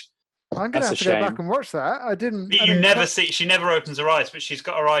footage. I'm gonna That's have a to go back shame. and watch that. I didn't. You never see, she never opens her eyes, but she's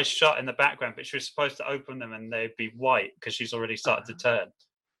got her eyes shut in the background, but she was supposed to open them and they'd be white because she's already started to turn.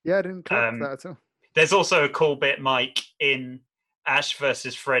 Yeah, I didn't clock Um, that at all. There's also a cool bit, Mike, in Ash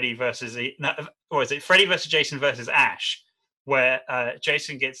versus Freddy versus or is it Freddy versus Jason versus Ash, where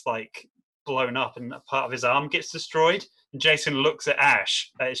Jason gets like blown up and a part of his arm gets destroyed, and Jason looks at Ash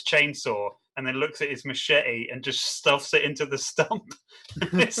at his chainsaw and then looks at his machete and just stuffs it into the stump.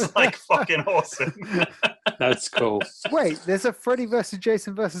 It's like fucking awesome. That's cool. Wait, there's a Freddy versus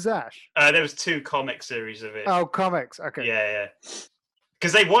Jason versus Ash. There was 2 comic series of it. Oh, comics. Okay. Yeah.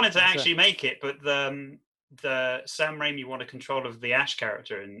 Because they wanted to Okay. actually make it, but the Sam Raimi wanted control of the Ash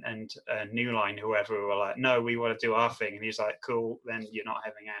character and New Line, whoever, were like, no, we want to do our thing. And he's like, cool, then you're not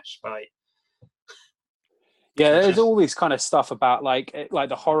having Ash. Bye. Yeah, there's all this kind of stuff about like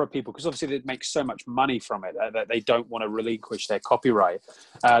the horror people, because obviously they make so much money from it that they don't want to relinquish their copyright.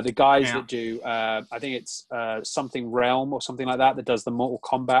 The guys Yeah. that do, I think it's something Realm or something like that does the Mortal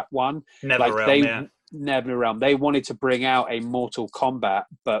Kombat one. Never Realm. They wanted to bring out a Mortal Kombat,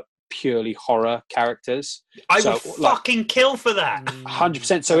 but purely horror characters. I So, would like- fucking kill for that.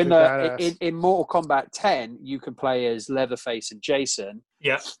 100%. So That'd be badass. in Mortal Kombat 10, you can play as Leatherface and Jason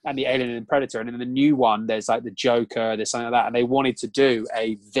Yeah. and the Alien and Predator, and in the new one, there's like the Joker, there's something like that, and they wanted to do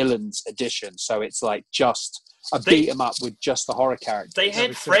a villains edition, so it's like just a beat 'em up with just the horror characters. They That'd had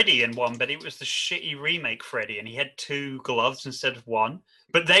be sick. Freddy in one, but it was the shitty remake Freddy, and he had 2 gloves instead of 1.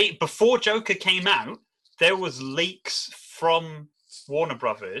 But before Joker came out, there was leaks from Warner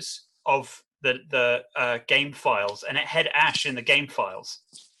Brothers of the game files, and it had Ash in the game files.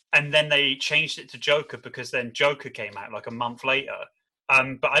 And then they changed it to Joker because then Joker came out like a month later.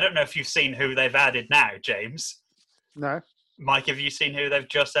 But I don't know if you've seen who they've added now, James. No. Mike, have you seen who they've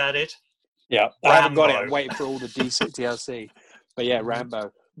just added? Yeah, I haven't got it. Rambo. I'm waiting for all the decent DLC. But yeah,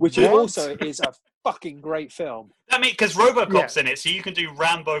 Rambo, which What? also is a fucking great film. I mean, because RoboCop's in it, so you can do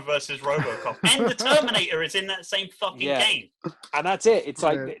Rambo versus RoboCop, and the Terminator is in that same fucking Yeah. game. And that's it. It's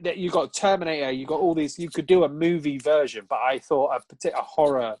like Yeah. you got Terminator, you got all these. You could do a movie version, but I thought a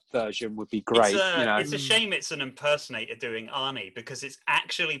horror version would be great. It's a shame it's an impersonator doing Arnie, because it's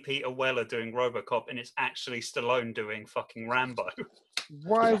actually Peter Weller doing RoboCop, and it's actually Stallone doing fucking Rambo.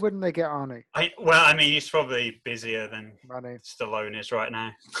 Why wouldn't they get Arnie? I mean, he's probably busier than Money. Stallone is right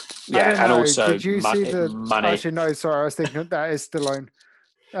now. I don't and know. also Did you see the money. Actually, no. Sorry, I was thinking that is Stallone.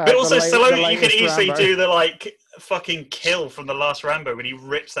 But also, the Stallone, you could latest easily Rambo. do the like fucking kill from the last Rambo when he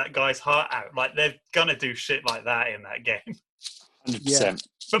rips that guy's heart out. Like, they're gonna do shit like that in that game. 100%.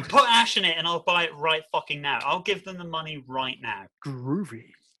 But put Ash in it, and I'll buy it right fucking now. I'll give them the money right now.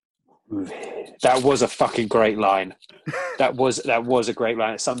 Groovy. That was a fucking great line. That was a great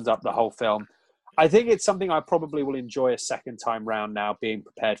line. It sums up the whole film. I think it's something I probably will enjoy a second time round now, being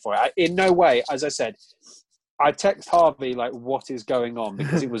prepared for it. In no way, as I said, I text Harvey like, what is going on?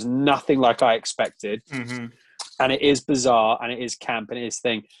 Because it was nothing like I expected. Mm-hmm. And it is bizarre, and it is camp, and it is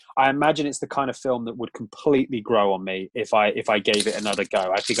thing. I imagine it's the kind of film that would completely grow on me if I gave it another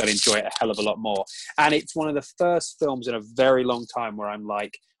go. I think I'd enjoy it a hell of a lot more. And it's one of the first films in a very long time where I'm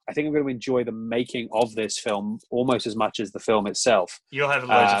like, I think I'm going to enjoy the making of this film almost as much as the film itself. You'll have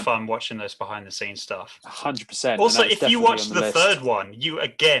loads of fun watching this behind the scenes stuff. 100%. Also, if you watch the third one, you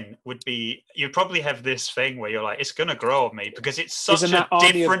again you'd probably have this thing where you're like, it's going to grow on me because it's such Isn't that a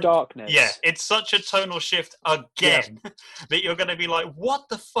Army different of Darkness? Yeah, it's such a tonal shift again that you're going to be like, what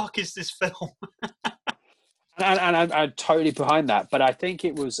the fuck is this film? And I'm totally behind that. But I think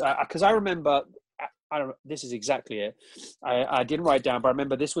it was because I remember. I don't know, this is exactly it. I didn't write it down, but I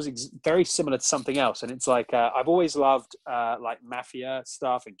remember this was very similar to something else. And it's like, I've always loved like mafia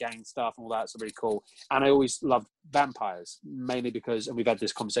stuff and gang stuff and all that. It's really cool. And I always loved vampires, mainly because, and we've had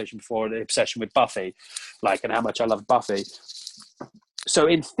this conversation before, the obsession with Buffy, like, and how much I love Buffy. So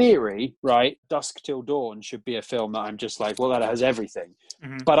in theory, right, Dusk Till Dawn should be a film that I'm just like, well, that has everything.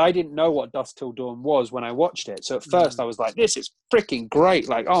 Mm-hmm. But I didn't know what Dusk Till Dawn was when I watched it. So at first I was like, this is freaking great.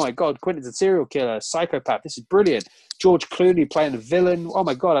 Like, oh my God, Quentin's a serial killer, psychopath. This is brilliant. George Clooney playing the villain. Oh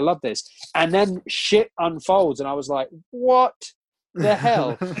my God, I love this. And then shit unfolds and I was like, what the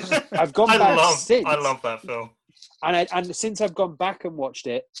hell? I've gone back since. I love that film. And since I've gone back and watched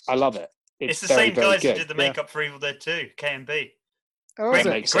it, I love it. It's the very, same very guys good. who did the makeup for Evil Dead 2, K&B. Oh,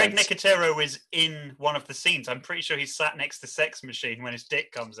 Greg sense. Nicotero is in one of the scenes. I'm pretty sure he's sat next to Sex Machine when his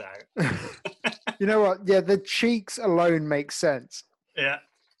dick comes out. You know what? Yeah, the cheeks alone make sense. Yeah.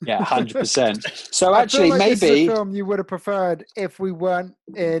 Yeah, 100%. So I actually, feel like this is maybe a film you would have preferred if we weren't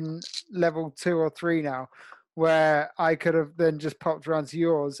in level 2 or 3 now, where I could have then just popped around to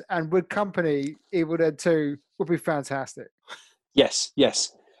yours, and with company, Evil Dead 2 would be fantastic. yes.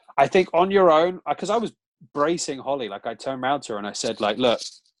 I think on your own, because I was bracing Holly, like I turned around to her and I said, like, look,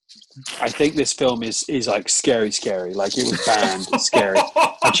 I think this film is like scary. Like it was banned, it's scary.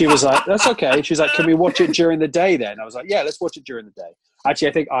 And she was like, that's okay. She's like, can we watch it during the day then? I was like, yeah, let's watch it during the day. Actually,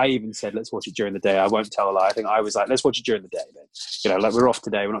 I think I even said, let's watch it during the day. I won't tell a lie. I think I was like, let's watch it during the day then. You know, like we're off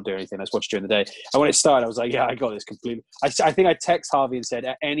today. We're not doing anything. Let's watch it during the day. And when it started, I was like, yeah, I got this completely. I think I text Harvey and said,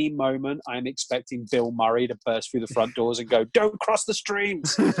 at any moment, I'm expecting Bill Murray to burst through the front doors and go, don't cross the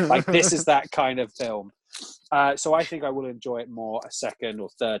streams. Like this is that kind of film. So I think I will enjoy it more a second or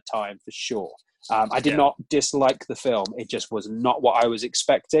third time for sure. I did not dislike the film. It just was not what I was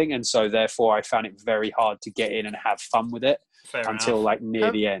expecting. And so therefore I found it very hard to get in and have fun with it. Fair until enough. like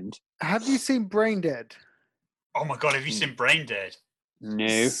near the end. Have you seen Brain Dead? Oh my God, have you seen Brain Dead?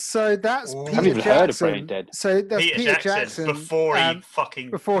 No. So that's Ooh. Peter Have you even Jackson. heard of Brain Dead? So that's Peter Jackson before he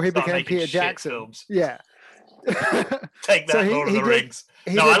before he started became making Peter shit Jackson. films. Yeah. Take that, So Lord of the Rings.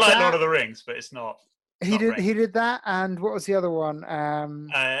 he No, did I like that. Lord of the Rings, but it's not. He did that, and what was the other one?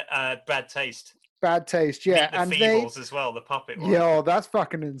 Bad Taste. Bad Taste. Yeah, Meet the and Feebles as well, the puppet one. Yeah, oh, that's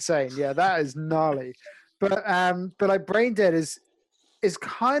fucking insane. Yeah, that is gnarly. But like Brain Dead is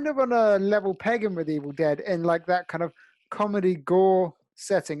kind of on a level pegging with Evil Dead in like that kind of comedy gore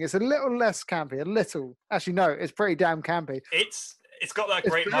setting. It's a little less campy, a little. Actually, no, it's pretty damn campy. It's got that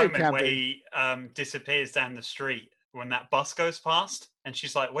great very moment where campy. he disappears down the street when that bus goes past, and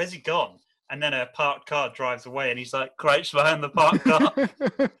she's like, "Where's he gone?" And then a parked car drives away, and he's like, crouched behind the parked car.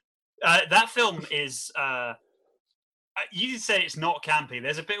 That film is. You say it's not campy.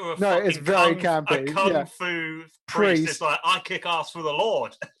 There's a bit where it's very campy. A kung fu priest is like, "I kick ass for the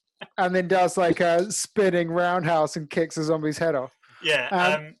Lord," and then does like a spinning roundhouse and kicks a zombie's head off.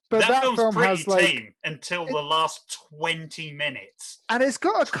 Yeah, but that film film's pretty has like tame until the last 20 minutes. And it's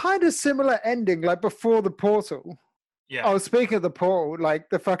got a kind of similar ending, like before the portal. Yeah. Oh, speaking of the portal, like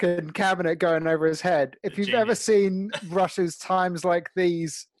the fucking cabinet going over his head. If you've ever seen Rush's Times Like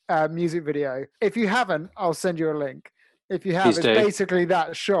These music video, if you haven't, I'll send you a link. If you have, it's basically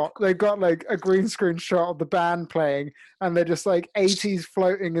that shot. They've got like a green screen shot of the band playing, and they're just like 80s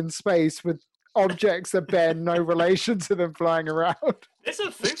floating in space with objects that bear no relation to them flying around. There's a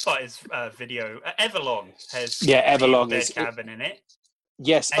Foo Fighters video. Everlong has Everlong is cabin in it.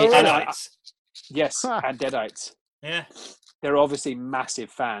 Yes, and Deadites. Yes, and Deadites. Yeah, they're obviously massive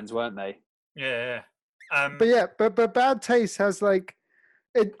fans, weren't they? Yeah. But Bad Taste has like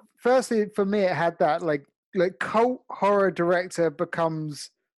it. Firstly, for me, it had that like cult horror director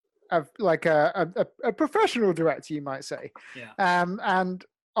becomes a professional director, you might say. Yeah. And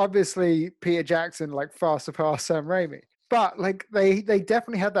obviously Peter Jackson like far surpassed Sam Raimi, but like they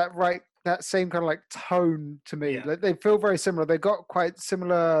definitely had that same kind of like tone to me. Yeah. Like they feel very similar. They got quite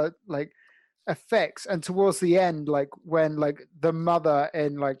similar like effects, and towards the end, like when like the mother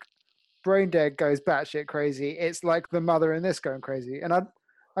in like Brain Dead goes batshit crazy, it's like the mother in this going crazy. And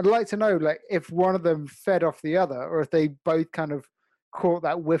I'd like to know like if one of them fed off the other, or if they both kind of caught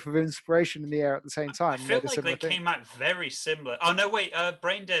that whiff of inspiration in the air at the same time. I feel like they came out very similar. Oh no, wait,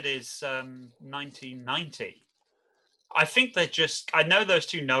 Brain Dead is 1990. I think they're just. I know those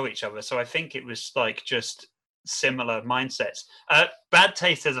two know each other, so I think it was like just similar mindsets. Bad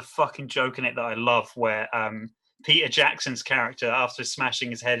Taste has a fucking joke in it that I love, where Peter Jackson's character, after smashing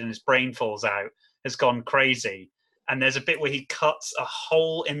his head and his brain falls out, has gone crazy. And there's a bit where he cuts a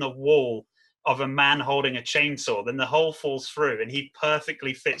hole in the wall of a man holding a chainsaw. Then the hole falls through, and he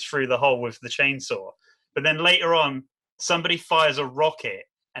perfectly fits through the hole with the chainsaw. But then later on, somebody fires a rocket,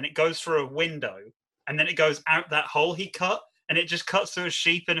 and it goes through a window, and then it goes out that hole he cut, and it just cuts through a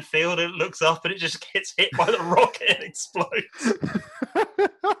sheep in a field, and it looks up, and it just gets hit by the rocket and explodes.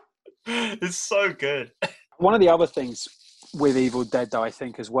 It's so good. One of the other things with Evil Dead, though, I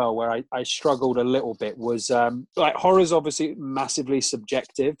think as well, where I struggled a little bit was like horror's obviously massively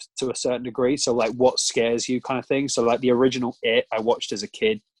subjective to a certain degree. So like what scares you kind of thing. So like the original It I watched as a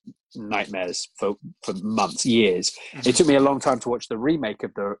kid, nightmares for months, years. It took me a long time to watch the remake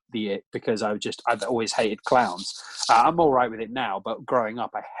of the It because I've always hated clowns. I'm all right with it now, but growing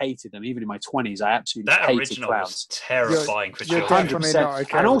up I hated them. Even in my 20s, I absolutely That hated original clowns. was terrifying for you're children. definitely not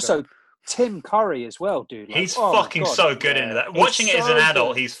okay And with also Tim Curry as well, dude. Like, He's oh my fucking God. so good into that. He's Watching it as an so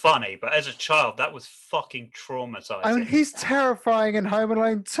adult, good. he's funny, but as a child, that was fucking traumatizing. I mean, he's terrifying in Home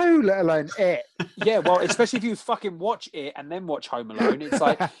Alone 2, let alone It. Yeah, well, especially if you fucking watch It and then watch Home Alone, it's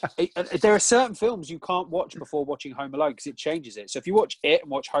like there are certain films you can't watch before watching Home Alone because it changes it. So if you watch It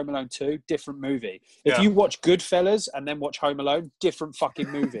and watch Home Alone 2, different movie. If Yeah. you watch Goodfellas and then watch Home Alone, different fucking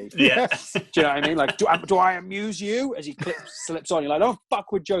movie. Yeah. Yes. Do you know what I mean? Like, do I amuse you? As he slips on, you're like, don't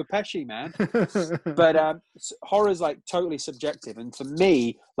fuck with Joe Pesci, man. But horror's like totally subjective, and for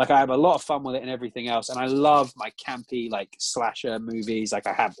me, like I have a lot of fun with it and everything else, and I love my campy like slasher movies. Like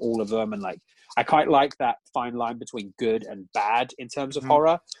I have all of them, and like I quite like that fine line between good and bad in terms of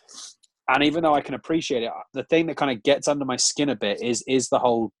horror. And even though I can appreciate it, the thing that kind of gets under my skin a bit is the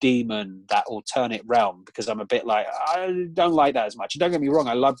whole demon, that alternate realm, because I'm a bit like, I don't like that as much. Don't get me wrong,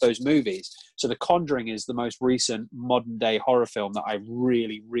 I love those movies. So The Conjuring is the most recent modern day horror film that I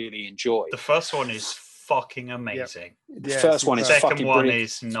really, really enjoy. The first one is fucking amazing. The first one is The second fucking one brilliant.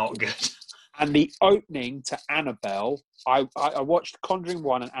 is not good. And the opening to Annabelle, I watched Conjuring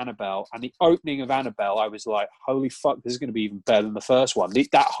 1 and Annabelle, and the opening of Annabelle, I was like, holy fuck, this is going to be even better than the first one.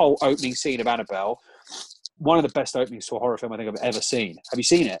 That whole opening scene of Annabelle, one of the best openings to a horror film I think I've ever seen. Have you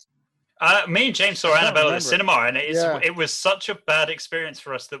seen it? Me and James saw Annabelle at the cinema, and Yeah. it was such a bad experience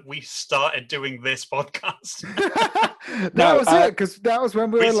for us that we started doing this podcast. That was it, because that was when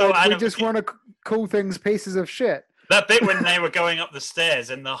we were saw like, we Annabelle- just want to call things pieces of shit. That bit when they were going up the stairs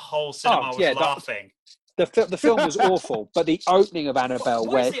and the whole cinema was laughing. The film was awful, but the opening of Annabelle,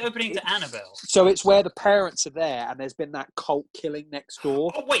 What is the opening to Annabelle? so it's where the parents are there, and there's been that cult killing next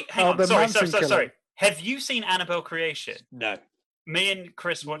door. Oh wait, hang Oh, on. the Sorry. Manson killing. Have you seen Annabelle Creation? No. Me and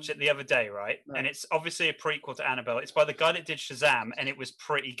Chris watched it the other day, right? No. And it's obviously a prequel to Annabelle. It's by the guy that did Shazam, and it was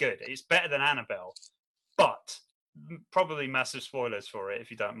pretty good. It's better than Annabelle, but probably massive spoilers for it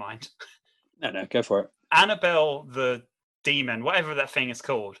if you don't mind. No, go for it. Annabelle the demon, whatever that thing is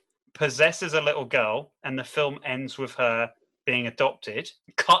called, possesses a little girl, and the film ends with her being adopted.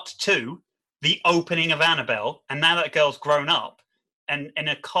 Cut to the opening of Annabelle, and now that girl's grown up and in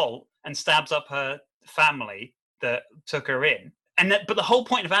a cult and stabs up her family that took her in. But the whole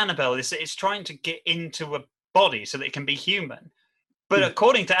point of Annabelle is that it's trying to get into a body so that it can be human. But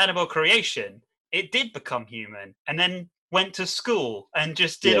according to Annabelle Creation, it did become human, and then went to school and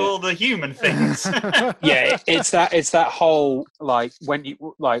just did all the human things. Yeah, it's that whole like when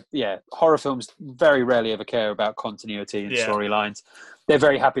you like horror films very rarely ever care about continuity and storylines. They're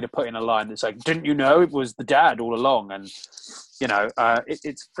very happy to put in a line that's like, didn't you know it was the dad all along? And you know,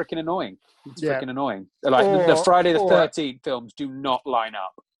 it's freaking annoying. It's freaking annoying. Like the Friday the 13th films do not line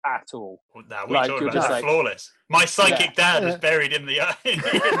up at all. No, we talking about like, flawless. My psychic dad was buried in the in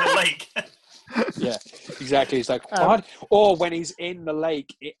the lake. Yeah, exactly. It's like, what? Or when he's in the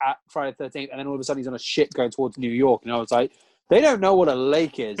lake at Friday the 13th, and then all of a sudden he's on a ship going towards New York, and I was like, they don't know what a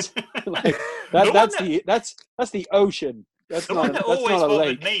lake is. Like, that's the ocean. That's the not one that always not a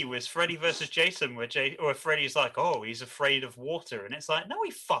bothered lake. me was Freddy versus Jason, where Freddy's like, oh, he's afraid of water, and it's like, no,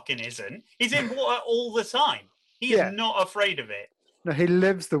 he fucking isn't. He's in water all the time. He is not afraid of it. No, he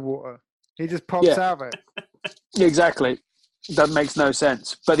lives the water. He just pops out of it. Exactly. That makes no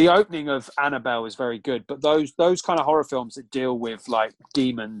sense. But the opening of Annabelle is very good. But those kind of horror films that deal with like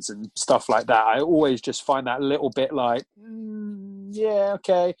demons and stuff like that, I always just find that a little bit like, yeah,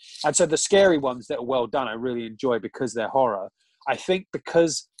 okay. And so the scary ones that are well done, I really enjoy because they're horror. I think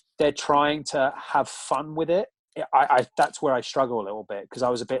because they're trying to have fun with it, I that's where I struggle a little bit, because I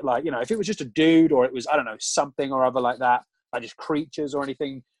was a bit like, you know, if it was just a dude or it was, I don't know, something or other like that, like just creatures or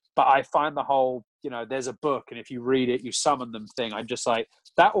anything, But I find the whole, there's a book, and if you read it, you summon them thing. I'm just like,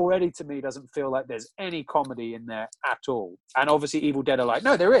 that already to me doesn't feel like there's any comedy in there at all. And obviously Evil Dead are like,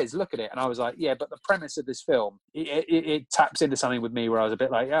 no, there is, look at it. And I was like, yeah, but the premise of this film, it taps into something with me where I was a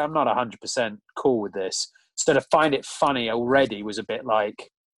bit like, yeah, I'm not 100% cool with this. So to find it funny already was a bit like,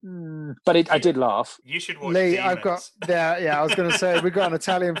 but I did laugh. You should watch Lee, Demons. I've got I was going to say, we've got an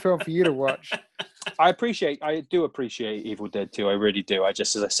Italian film for you to watch. I do appreciate Evil Dead 2. I really do. As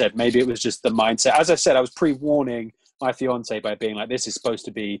I said, maybe it was just the mindset. As I said, I was pre-warning my fiance by being like, this is supposed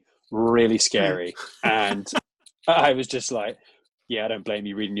to be really scary. And I was just like, yeah, I don't blame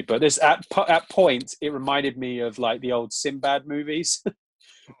you reading your book. This at points, it reminded me of like the old Sinbad movies.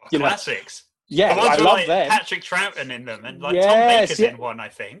 Classics. Yeah, the ones I with, love like, them. Patrick Troughton in them, and like Yes, Tom Baker's in one, I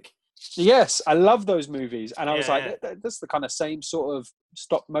think. Yes, I love those movies, and I was Yeah, like, that's the kind of same sort of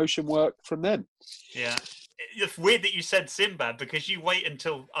stop motion work from them. Yeah, it's weird that you said Sinbad, because you wait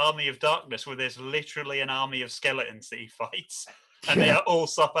until Army of Darkness, where there's literally an army of skeletons that he fights, and they are all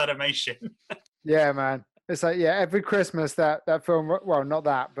stop animation. Yeah, man. It's like, every Christmas that film, well, not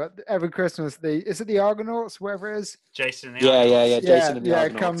that, but every Christmas, is it the Argonauts, whatever it is? Jason and the Argonauts. Jason and the it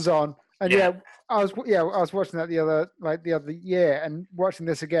Argonauts. comes on. And I was watching that the other year, and watching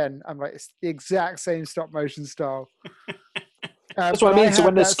this again, I'm like, it's the exact same stop motion style. That's what I mean. So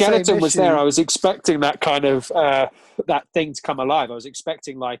when the skeleton was there, I was expecting that kind of that thing to come alive. I was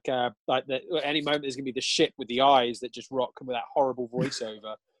expecting like any moment there's going to be the ship with the eyes that just rock with that horrible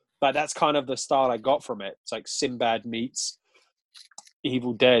voiceover. But that's kind of the style I got from it. It's like Sinbad meets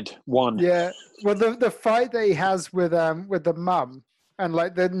Evil Dead 1. Yeah. Well, the fight that he has with the mum, and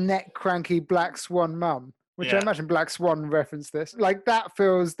like the neck cranky Black Swan mum, which I imagine Black Swan referenced this. Like that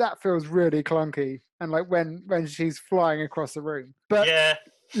feels really clunky, and like when she's flying across the room. But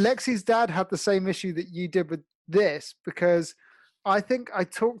Lexi's dad had the same issue that you did with this, because I think I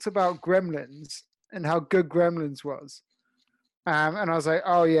talked about Gremlins and how good Gremlins was, and I was like,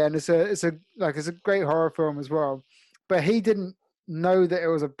 oh yeah, and it's a great horror film as well, but he didn't know that it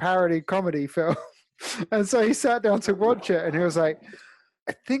was a parody comedy film. And so he sat down to watch it, and he was like,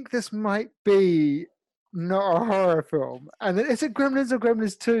 I think this might be not a horror film. And then, is it Gremlins or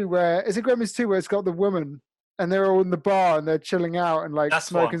Gremlins 2 where it's got the woman and they're all in the bar and they're chilling out and like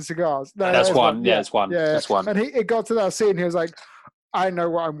smoking cigars? No, that's one. Yeah, it's one. Yeah. That's one. And it got to that scene, he was like, I know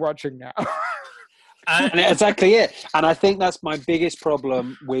what I'm watching now. And exactly it. And I think that's my biggest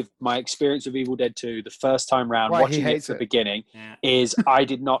problem with my experience of Evil Dead 2 the first time round, watching it from the beginning, is I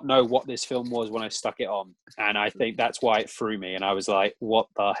did not know what this film was when I stuck it on. And I think that's why it threw me. And I was like, what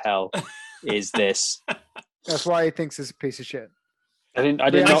the hell is this? That's why he thinks it's a piece of shit. I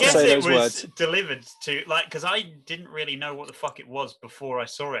did not say those words. Delivered to, like, because I didn't really know what the fuck it was before I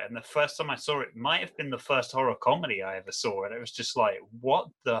saw it, and the first time I saw it might have been the first horror comedy I ever saw, and it was just like, what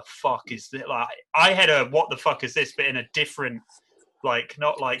the fuck is this? Like, I had a what the fuck is this, but in a different, like,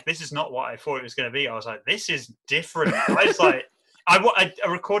 not like, this is not what I thought it was going to be. I was like, this is different. I was like, I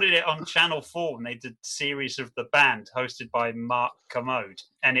recorded it on Channel 4, and they did series of The Band hosted by Mark Kermode,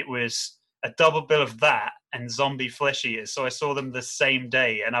 and it was a double bill of that and Zombie Flesh Eaters. So I saw them the same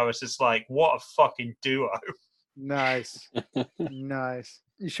day, and I was just like, what a fucking duo. Nice. Nice.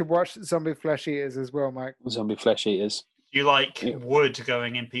 You should watch Zombie Flesh Eaters as well, Mike. Zombie Flesh Eaters. You like wood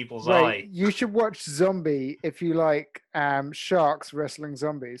going in people's eye. You should watch Zombie if you like sharks wrestling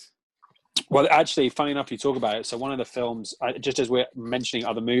zombies. Well, actually, funny enough, you talk about it. So one of the films, just as we're mentioning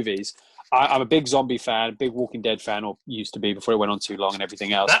other movies, I'm a big zombie fan, big Walking Dead fan, or used to be before it went on too long and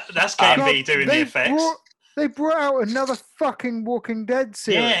everything else. That's KMV doing the effects. They brought out another fucking Walking Dead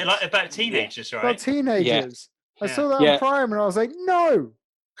series. Yeah, like about teenagers, right? About teenagers. Yeah. I saw that on Prime, and I was like, no,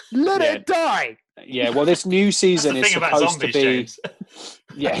 let it die. Yeah, well, this new season is supposed to be... James.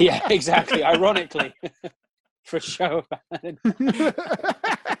 Yeah, exactly. Ironically. For a show.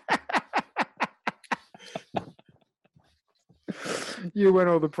 You win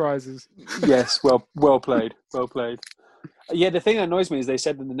all the prizes. Yes, well played. Well played. Yeah, the thing that annoys me is they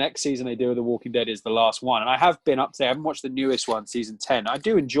said that the next season they do of The Walking Dead is the last one. And I have been up to, I haven't watched the newest one, season 10. I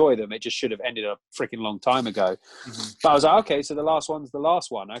do enjoy them. It just should have ended a freaking long time ago. Mm-hmm. But I was like, okay, so the last one's the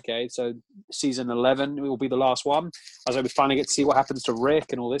last one. Okay, so season 11 will be the last one. I was like, we finally get to see what happens to Rick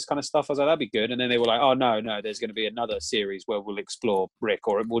and all this kind of stuff. I was like, that'd be good. And then they were like, oh, no, there's going to be another series where we'll explore Rick,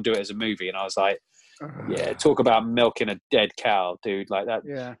 or we'll do it as a movie. And I was like, yeah, talk about milking a dead cow, dude. Like that.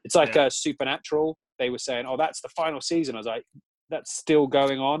 Yeah. It's like Supernatural. They were saying, oh, that's the final season. I was like, that's still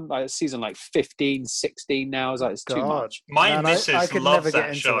going on. Like season like 15, 16 now. I was like, it's too much. My missus loves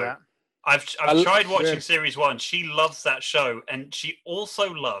that show. I've I- tried watching Yeah. series 1. She loves that show, and she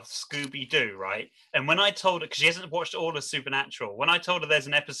also loves Scooby Doo, right? And when I told her, because she hasn't watched all of Supernatural, when I told her there's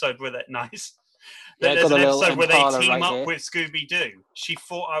an episode where that nice, Yeah, that there's got a an little episode where they Impala team right up here. with Scooby Doo, she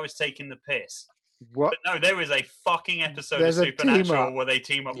thought I was taking the piss. What? But no, there is a fucking episode There's of a team Supernatural up. where they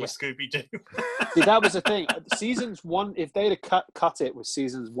team up Yeah. with Scooby Doo. See, that was the thing. Seasons 1, if they'd have cut it with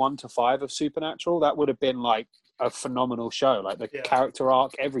seasons 1 to 5 of Supernatural, that would have been like a phenomenal show, like the Yeah. character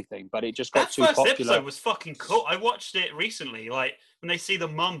arc, everything. But it just got That too first popular. episode was fucking cool. I watched it recently, like when they see the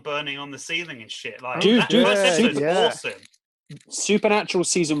mum burning on the ceiling and shit. Like Dude, that dude, first episode's yeah. awesome. Supernatural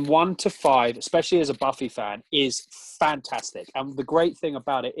season 1 to 5, especially as a Buffy fan, is fantastic. And the great thing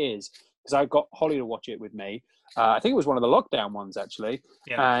about it is, because I got Holly to watch it with me, I think it was one of the lockdown ones actually,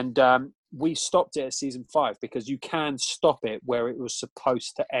 Yeah. and we stopped it at season 5 because you can stop it where it was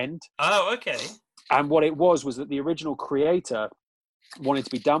supposed to end. Oh, okay. And what it was that the original creator wanted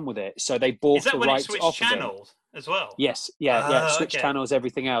to be done with it, so they bought Is that the when it rights switched off of it. channels as well? Yes, yeah, Ah, switch okay. channels,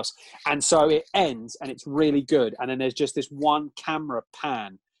 everything else. And so it ends and it's really good. And then there's just this one camera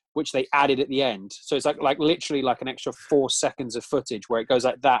pan, which they added at the end. So it's like literally like an extra 4 seconds of footage where it goes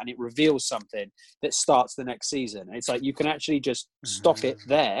like that and it reveals something that starts the next season. And it's like you can actually just stop it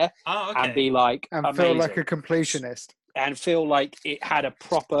there Oh, okay. and be like, And amazing. feel like a completionist. And feel like it had a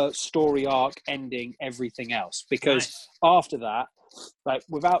proper story arc ending everything else. Because Nice. after that, like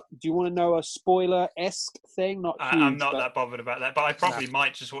without, do you want to know a spoiler-esque thing? Not huge, I'm not but that bothered about that, but I probably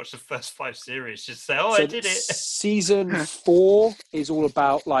might just watch the first 5 series. Just say, "Oh, so I did it." season 4 is all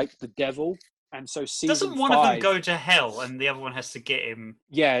about like the devil, and so season Doesn't one 5, of them go to hell, and the other one has to get him?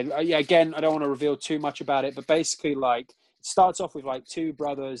 yeah. Again, I don't want to reveal too much about it, but basically, like, it starts off with like 2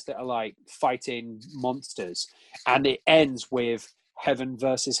 brothers that are like fighting monsters, and it ends with heaven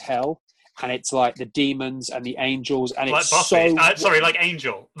versus hell, and it's like the demons and the angels, and Like it's Buffy. so Sorry, like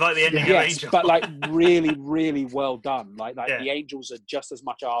Angel. Like the ending of yes, Angel. but like really, really well done. Like Yeah. the angels are just as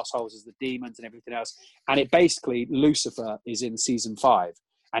much assholes as the demons and everything else. And it basically, Lucifer is in season 5,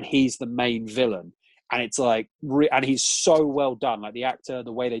 and he's the main villain. And it's like, and he's so well done. Like the actor,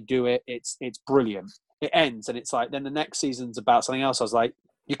 the way they do it, it's brilliant. It ends, and it's like then the next season's about something else. I was like,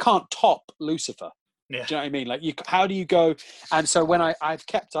 you can't top Lucifer. Yeah. Do you know what I mean? Like, how do you go? And so when I've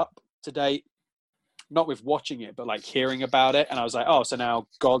kept up to date, not with watching it, but like hearing about it, and I was like, oh, so now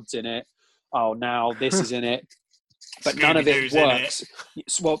God's in it. Oh, now this is in it, but none of it Scooby-Doo's in works.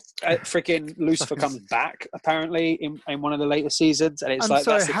 Well, freaking Lucifer comes back apparently in one of the later seasons, and it's I'm like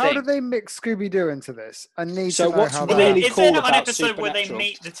sorry, that's the how thing. do they mix Scooby Doo into this? I need So to know what's how really that Is there cool not an about episode where they Supernatural.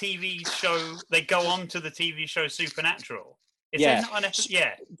 meet the TV show? They go on to the TV show Supernatural. Is Yeah. there not an episode?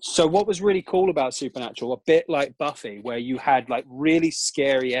 Yeah. So what was really cool about Supernatural, a bit like Buffy, where you had like really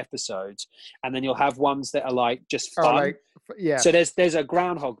scary episodes, and then you'll have ones that are like just Oh, fun. like, yeah. So there's a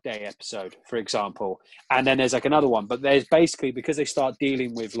Groundhog Day episode, for example, and then there's like another one. But there's basically, because they start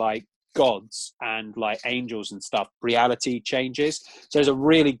dealing with like gods and like angels and stuff, reality changes. So there's a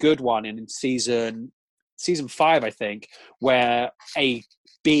really good one in season 5, I think, where a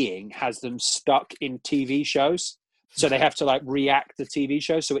being has them stuck in TV shows. So they have to like react to TV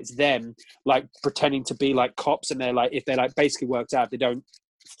shows. So it's them like pretending to be like cops, and they're like, if they're like basically worked out, if they don't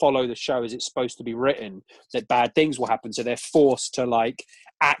follow the show as it's supposed to be written, that bad things will happen. So they're forced to like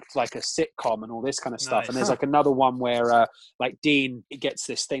act like a sitcom and all this kind of stuff. Nice. And there's like another one where like Dean gets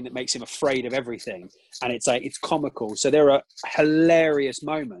this thing that makes him afraid of everything, and it's like it's comical. So there are hilarious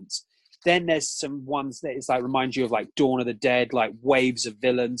moments. Then there's some ones that it's like reminds you of like Dawn of the Dead, like waves of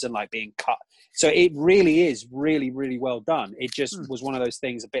villains and like being cut. So it really is really, really well done. It just was one of those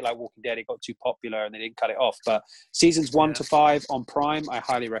things, a bit like Walking Dead. It got too popular and they didn't cut it off. But seasons 1 to 5 on Prime, I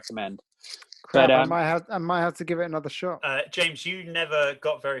highly recommend. Crap, but, I might have to give it another shot. James, you never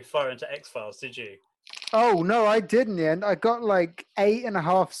got very far into X-Files, did you? Oh no, I did in the end. I got like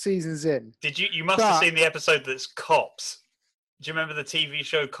 8.5 seasons in. Did you? You must have seen the episode that's Cops. Do you remember the TV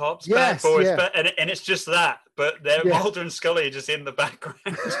show Cops? Yes, Bad Boys, yeah. and it's just that, but they're Yeah. Mulder and Scully are just in the background.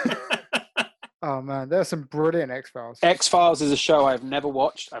 Oh man, there's some brilliant X-Files. X-Files is a show I've never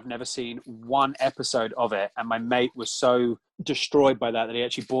watched. I've never seen one episode of it. And my mate was so destroyed by that he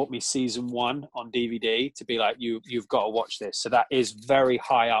actually bought me season 1 on DVD to be like, you've got to watch this. So that is very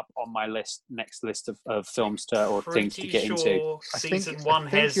high up on my next list of films or things to get into. Season I 1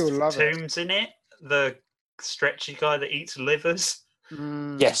 think has you'll love it. Toombs in it. The stretchy guy that eats livers.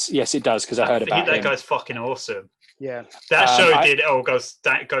 Mm, Yes, it does, because I heard about that him. guy's fucking awesome. yeah. That show I- did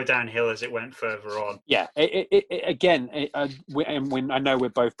go downhill as it went further on. Yeah, when I know we're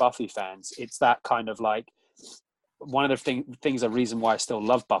both Buffy fans, it's that kind of like one of the things, the reason why I still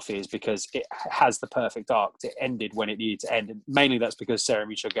love Buffy is because it has the perfect arc. It ended when it needed to end. And mainly that's because Sarah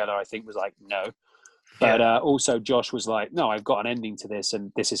Michelle Gellar, I think, was like, no. But also Josh was like, no, I've got an ending to this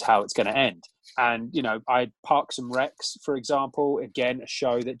and this is how it's going to end. And, you know, I had Parks and Recs, for example, again, a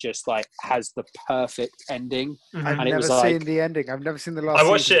show that just like has the perfect ending. I've And it never was seen like, the ending. I've never seen the last I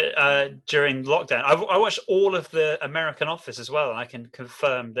watched season. it during lockdown. I watched all of the American Office as well, and I can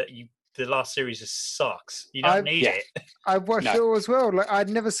confirm that the last series just sucks. You don't need it. I've watched No. it all as well. Like I'd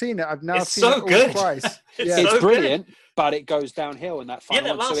never seen it. I've now It's seen so it all good. twice. It's Yeah. so it's brilliant, but it goes downhill in that Yeah,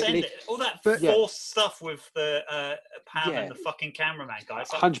 final that one. last So ending, all that But- forced stuff with the Pam Yeah. and the fucking cameraman guy.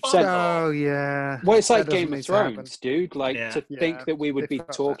 It's like, 100%. fuck off. Oh yeah. Well, it's like That doesn't Game of need to happen. Thrones, dude. Like Yeah. to Yeah, think that we would they be fucked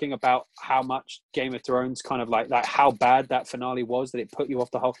that. talking about how much Game of Thrones kind of like how bad that finale was, that it put you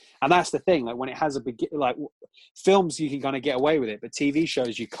off the whole. And that's the thing. Like when it has films, you can kind of get away with it, but TV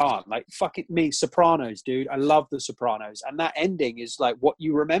shows you can't. Like fucking me, Sopranos, dude. I love the Sopranos, and that ending is like what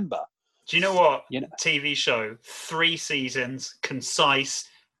you remember. Do you know what? You know. TV show, 3 seasons, concise,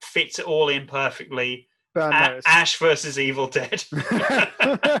 fits it all in perfectly. Burn notice. Ash versus Evil Dead.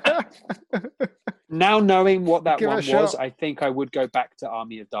 Now knowing what that Give it a one was, shot. I think I would go back to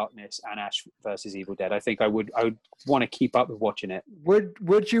Army of Darkness and Ash versus Evil Dead. I think I would want to keep up with watching it.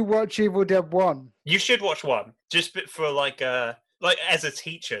 Would you watch Evil Dead 1? You should watch one, just for like as a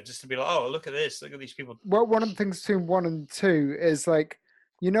teacher, just to be like, oh, look at this, look at these people. Well, one of the things between 1 and 2 is like,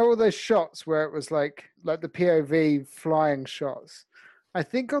 you know, all those shots where it was like the POV flying shots. I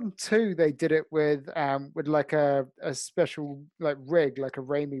think on 2 they did it with like a special like rig, like a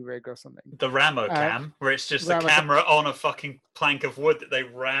Raimi rig or something. The Ramo cam, where it's just a Ramo camera on a fucking plank of wood that they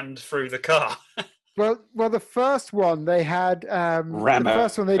rammed through the car. Well, the first one they had Ramo the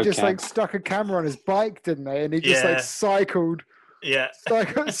first one they just cam. like stuck a camera on his bike, didn't they? And he just Yeah. like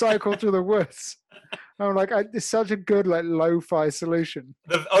cycled through the woods. I'm like, it's such a good like lo-fi solution.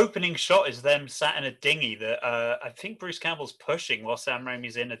 The opening shot is them sat in a dinghy that I think Bruce Campbell's pushing while Sam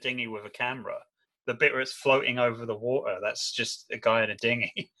Raimi's in a dinghy with a camera. The bit where it's floating over the water, that's just a guy in a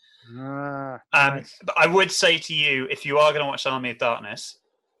dinghy. Nice. But I would say to you, if you are going to watch Army of Darkness,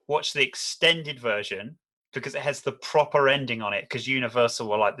 watch the extended version because it has the proper ending on it. Because Universal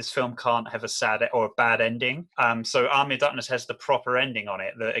were like, this film can't have a sad or a bad ending. So Army of Darkness has the proper ending on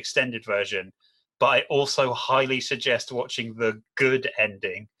it, the extended version. But I also highly suggest watching the good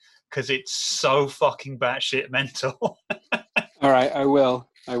ending because it's so fucking batshit mental All right, I will.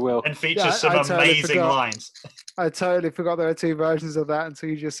 and features Yeah, some I totally amazing forgot. lines. I totally forgot there were 2 versions of that until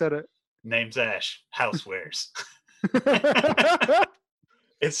you just said it. Name's Ash, housewares.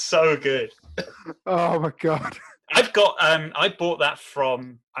 It's so good. Oh my god. I've got I bought that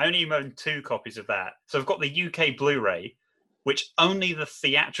I only own 2 copies of that. So I've got the UK Blu-ray, which only the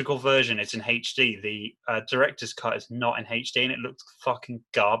theatrical version is in HD. The director's cut is not in HD and it looks fucking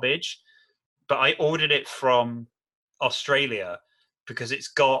garbage. But I ordered it from Australia because it's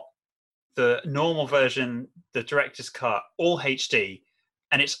got the normal version, the director's cut, all HD,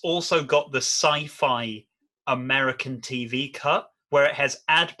 and it's also got the sci-fi American TV cut where it has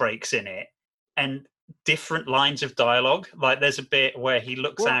ad breaks in it and different lines of dialogue. Like there's a bit where he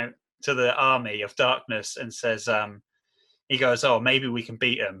looks What? out to the Army of Darkness and says, he goes, oh, maybe we can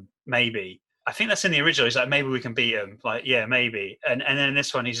beat him. Maybe. I think that's in the original. He's like, maybe we can beat him. Like, yeah, maybe. And then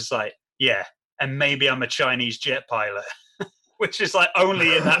this one, he's just like, yeah, and maybe I'm a Chinese jet pilot, which is like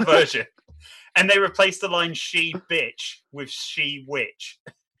only in that version. And they replaced the line she bitch with she witch.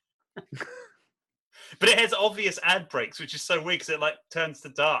 But it has obvious ad breaks, which is so weird because it like turns to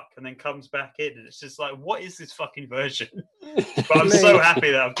dark and then comes back in. And it's just like, what is this fucking version? But I'm so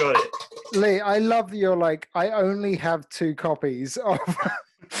happy that I've got it. Lee, I love that you're like, I only have 2 copies of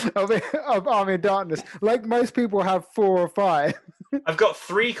of Army of Darkness. Like most people have 4 or 5. I've got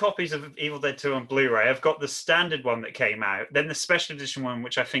 3 copies of Evil Dead 2 on Blu-ray. I've got the standard one that came out, then the special edition one,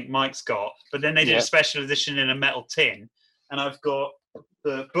 which I think Mike's got, but then they did a special edition in a metal tin. And I've got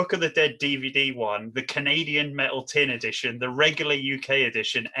the Book of the Dead DVD one, the Canadian metal tin edition, the regular UK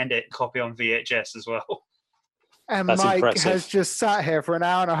edition, and a copy on VHS as well. And That's Mike impressive. has just sat here for an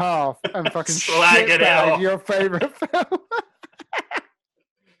hour and a half and fucking Slagging it shitbagged off. your favorite film.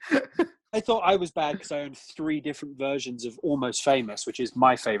 I thought I was bad because I own 3 different versions of Almost Famous, which is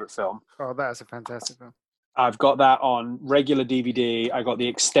my favorite film. Oh, that's a fantastic film. I've got that on regular DVD. I got the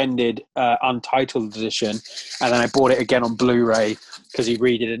extended untitled edition, and then I bought it again on Blu-ray because he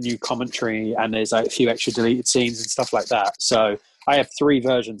redid a new commentary, and there's like a few extra deleted scenes and stuff like that. So I have 3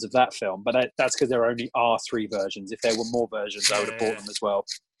 versions of that film, but that's because there only are 3 versions. If there were more versions, I would have bought them as well.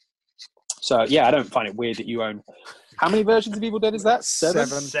 So yeah, I don't find it weird that you own. How many versions of Evil Dead is that? 7?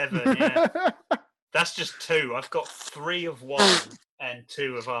 7. 7, yeah. That's just 2. I've got 3 of 1 and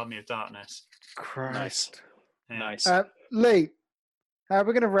 2 of Army of Darkness. Christ. Yeah. Nice. Lee, we're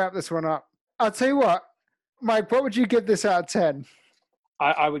going to wrap this one up. I'll tell you what, Mike, what would you give this out of 10?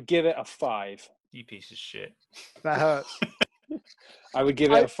 I would give it a 5. You piece of shit. That hurts. I would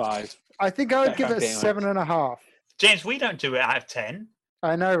give it a 5. I think I would If give I'm it a being honest. 7.5. James, we don't do it out of 10.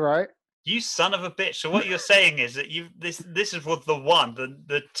 I know, right? You son of a bitch. So what you're saying is that this is what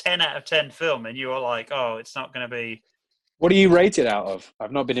the 10 out of 10 film, and you are like, oh, it's not going to be. What do you rate it out of?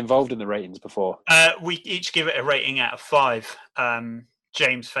 I've not been involved in the ratings before. We each give it a rating out of 5.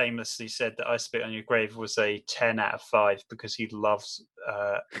 James famously said that I Spit on Your Grave was a 10 out of 5 because he loves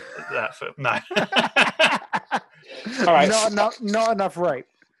that film. No. All right. Not enough rape.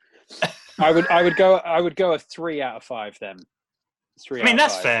 I would go a 3 out of 5 then. 3 I mean, out of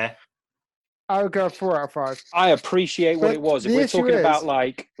that's 5. fair. I would go 4 out of 5. I appreciate what But it was. If the we're issue talking about is-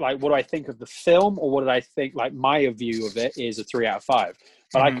 like what do I think of the film, or what did I think, like my view of it is a 3 out of 5.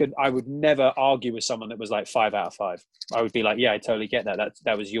 But I would never argue with someone that was like 5 out of 5. I would be like, yeah, I totally get that.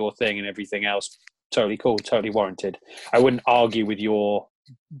 That was your thing, and everything else totally cool, totally warranted. I wouldn't argue with your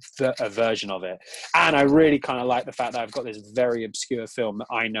version of it. And I really kind of like the fact that I've got this very obscure film that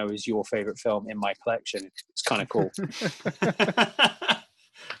I know is your favorite film in my collection. It's kind of cool.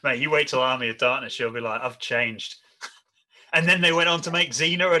 Mate, you wait till Army of Darkness, you'll be like, I've changed. And then they went on to make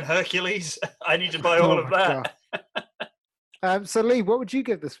Xena and Hercules. I need to buy all of my that. So, Lee, what would you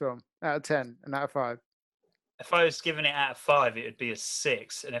give this film out of 10 and out of 5? If I was giving it out of 5, it would be a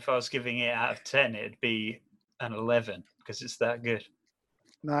 6. And if I was giving it out of 10, it'd be an 11 because it's that good.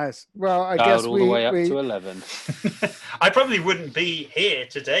 Nice. Well, I Dialed guess all we the way up to 11. I probably wouldn't be here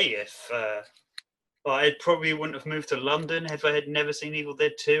today if I probably wouldn't have moved to London if I had never seen Evil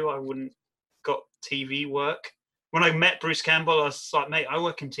Dead 2. I wouldn't got TV work. When I met Bruce Campbell, I was like, mate, I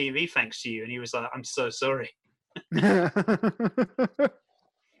work in TV thanks to you. And he was like, I'm so sorry.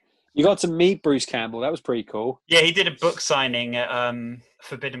 You got to meet Bruce Campbell. That was pretty cool. Yeah, he did a book signing at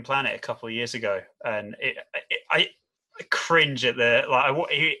Forbidden Planet a couple of years ago. And I cringe at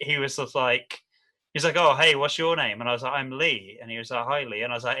he was just like, he's like, oh, hey, what's your name? And I was like, I'm Lee. And he was like, hi, Lee.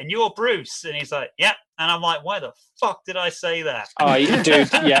 And I was like, and you're Bruce? And he's like, yeah. And I'm like, why the fuck did I say that? Oh, dude,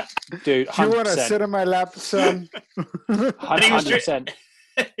 yeah, dude, 100%. Do you want to sit on my lap, son? 100%.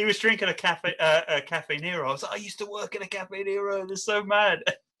 He was drinking a Cafe Nero. I was like, I used to work in a Cafe Nero. They're so mad.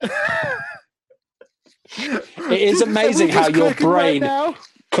 It is amazing how your brain now?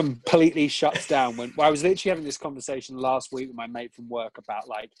 completely shuts down. When I was literally having this conversation last week with my mate from work about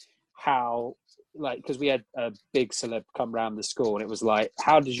like how, like, because we had a big celeb come round the school, and it was like,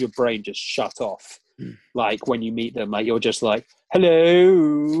 how does your brain just shut off? Like when you meet them, like you're just like,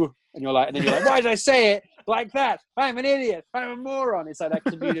 hello, and you're like, and then you're like, why did I say it like that? I'm an idiot. I'm a moron. It's like that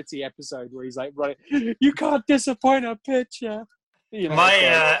Community episode where he's like, right, you can't disappoint a picture. You know,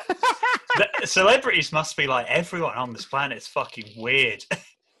 The celebrities must be like, everyone on this planet is fucking weird.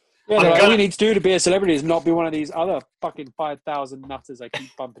 yeah, like, all you need to do to be a celebrity is not be one of these other fucking 5,000 nutters I keep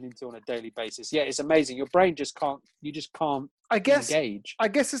bumping into on a daily basis. Yeah, it's amazing. Your brain just can't. You just can't engage. I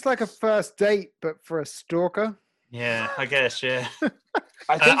guess it's like a first date, but for a stalker. Yeah, I guess, yeah.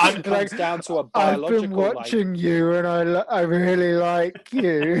 I think I'm it comes down to a I've biological. been watching you, and I really like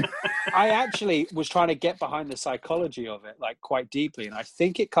you. I actually was trying to get behind the psychology of it, like quite deeply, and I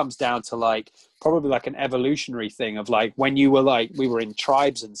think it comes down to like probably like an evolutionary thing of like when you were like we were in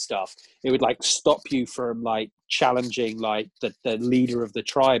tribes and stuff, it would like stop you from like challenging like the leader of the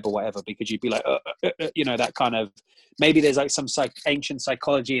tribe or whatever, because you'd be like you know, that kind of, maybe there's like some ancient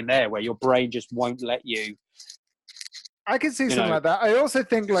psychology in there where your brain just won't let you. I can see something like that. I also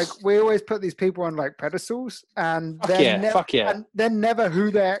think like we always put these people on like pedestals, and and they're never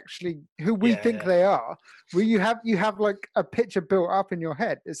who we think they are. Where you have like a picture built up in your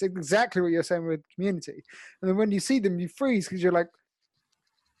head. It's exactly what you're saying with Community, and then when you see them, you freeze because you're like,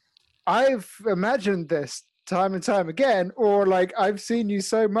 I've imagined this time and time again, or like I've seen you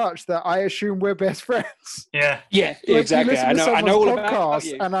so much that I assume we're best friends. Yeah, like, exactly. I know all about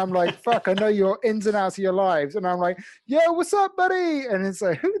you. And I'm like, fuck, I know your ins and outs of your lives, and I'm like, yo, what's up, buddy? And it's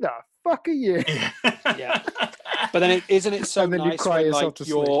like, who the fuck are you? Yeah. But then isn't it so And then you nice cry when yourself like to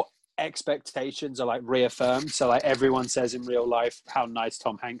your sleep. expectations are like reaffirmed? So like everyone says in real life how nice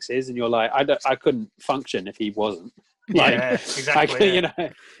Tom Hanks is, and you're like, I couldn't function if he wasn't. Like, yeah, exactly. like, you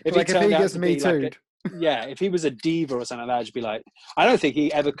know, if Like he if turned he out gets to me be like too'd. yeah, if he was a diva or something like that, I'd just be like, I don't think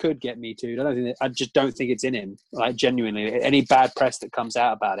he ever could get me too'd. I just don't think it's in him. Like genuinely, any bad press that comes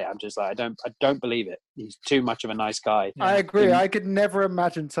out about it, I'm just like, I don't believe it. He's too much of a nice guy. I agree. I could never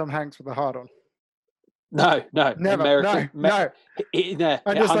imagine Tom Hanks with a hard on. No, Never. American. No.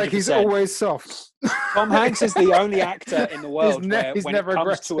 And just like he's 100%. always soft. Tom Hanks is the only actor in the world where he's when never it comes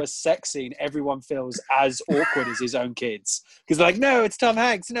aggressive. to a sex scene, everyone feels as awkward as his own kids. Because they're like, no, it's Tom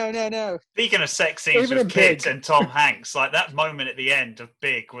Hanks. No. Speaking of sex scenes Even with in kids Big. and Tom Hanks, like that moment at the end of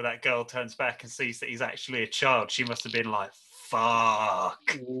Big where that girl turns back and sees that he's actually a child, she must have been like,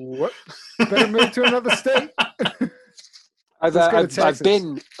 fuck. What? Better move to another state. I've Let's go to Texas.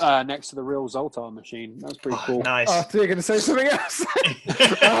 been next to the real Zoltar machine. That's pretty cool. Nice. Oh, you're going to say something else?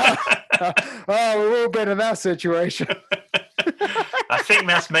 Oh, we've all been in that situation. I think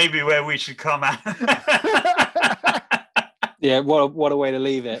that's maybe where we should come at. Yeah, what a way to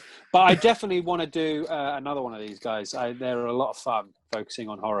leave it. But I definitely want to do another one of these guys. They're a lot of fun focusing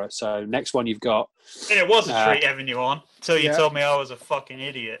on horror. So next one you've got. And it was a treat having you on until you Yeah. told me I was a fucking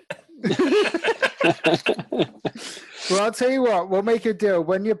idiot. Well, I'll tell you what. We'll make a deal.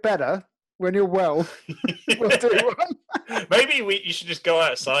 When you're better, when you're well, we'll do one. Maybe you should just go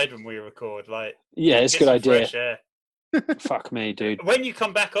outside when we record. Like, Yeah, it's a get good some idea. fresh air. Fuck me, dude. When you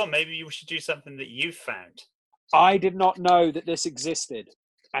come back on, maybe you should do something that you found. I did not know that this existed.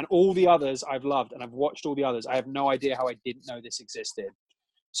 And all the others I've loved, and I've watched all the others. I have no idea how I didn't know this existed.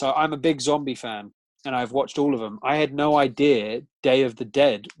 So I'm a big zombie fan, and I've watched all of them. I had no idea Day of the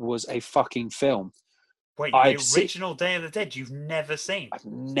Dead was a fucking film. Wait, I've the seen- original Day of the Dead you've never seen? I've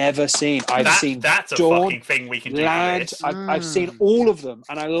never seen. I've seen That's a Dawn, fucking thing we can do for Land. this. I've seen all of them,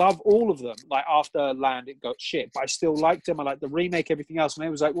 and I love all of them. Like after Land, it got shit, but I still liked them. I liked the remake, everything else. And he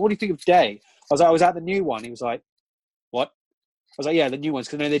was like, "What do you think of Day?" I was at the new one. He was like, "What?" I was like, "Yeah, the new ones."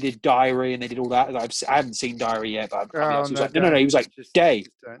 Because I know they did Diary and they did all that. I haven't seen Diary yet, but Oh, he was no, like, "No." He was like, Just- "Day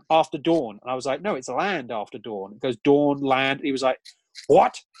just don't. after dawn," and I was like, "No, it's Land after dawn." It goes Dawn, Land. He was like,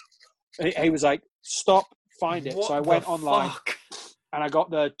 "What?" He was like, "Stop, find it." What So I the went online. fuck? And I got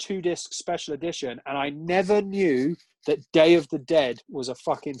the 2-disc special edition, and I never knew that Day of the Dead was a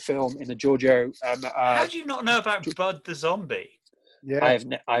fucking film in the Giorgio. How do you not know about Bud the Zombie? Yeah.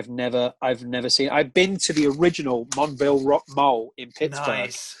 I've never seen. I've been to the original Montville Rock Mall in Pittsburgh.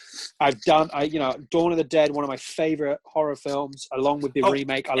 Nice. I've done, Dawn of the Dead, one of my favorite horror films, along with the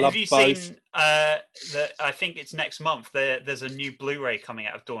remake. I love Have you both. seen? I think it's next month. There's a new Blu-ray coming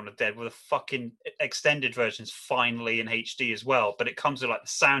out of Dawn of the Dead with a fucking extended versions finally in HD as well. But it comes with like the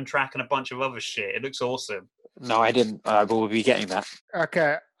soundtrack and a bunch of other shit. It looks awesome. No, I didn't. I will be getting that.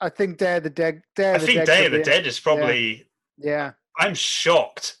 Okay. I think Day of the Dead. I think Day of the Dead is probably. Yeah. I'm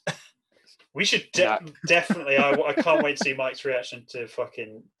shocked. We should definitely. I can't wait to see Mike's reaction to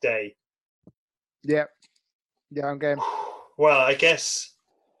fucking Day. Yeah. Yeah, I'm game. Well, I guess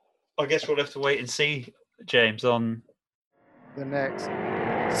we'll have to wait and see, James, on The next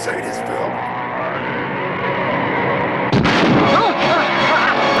sadist film.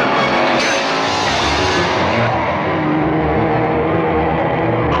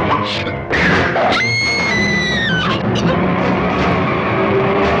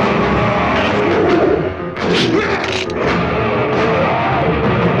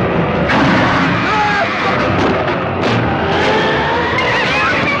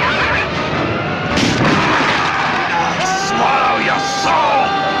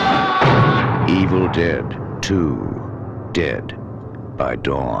 Evil Dead 2, Dead by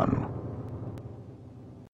Dawn.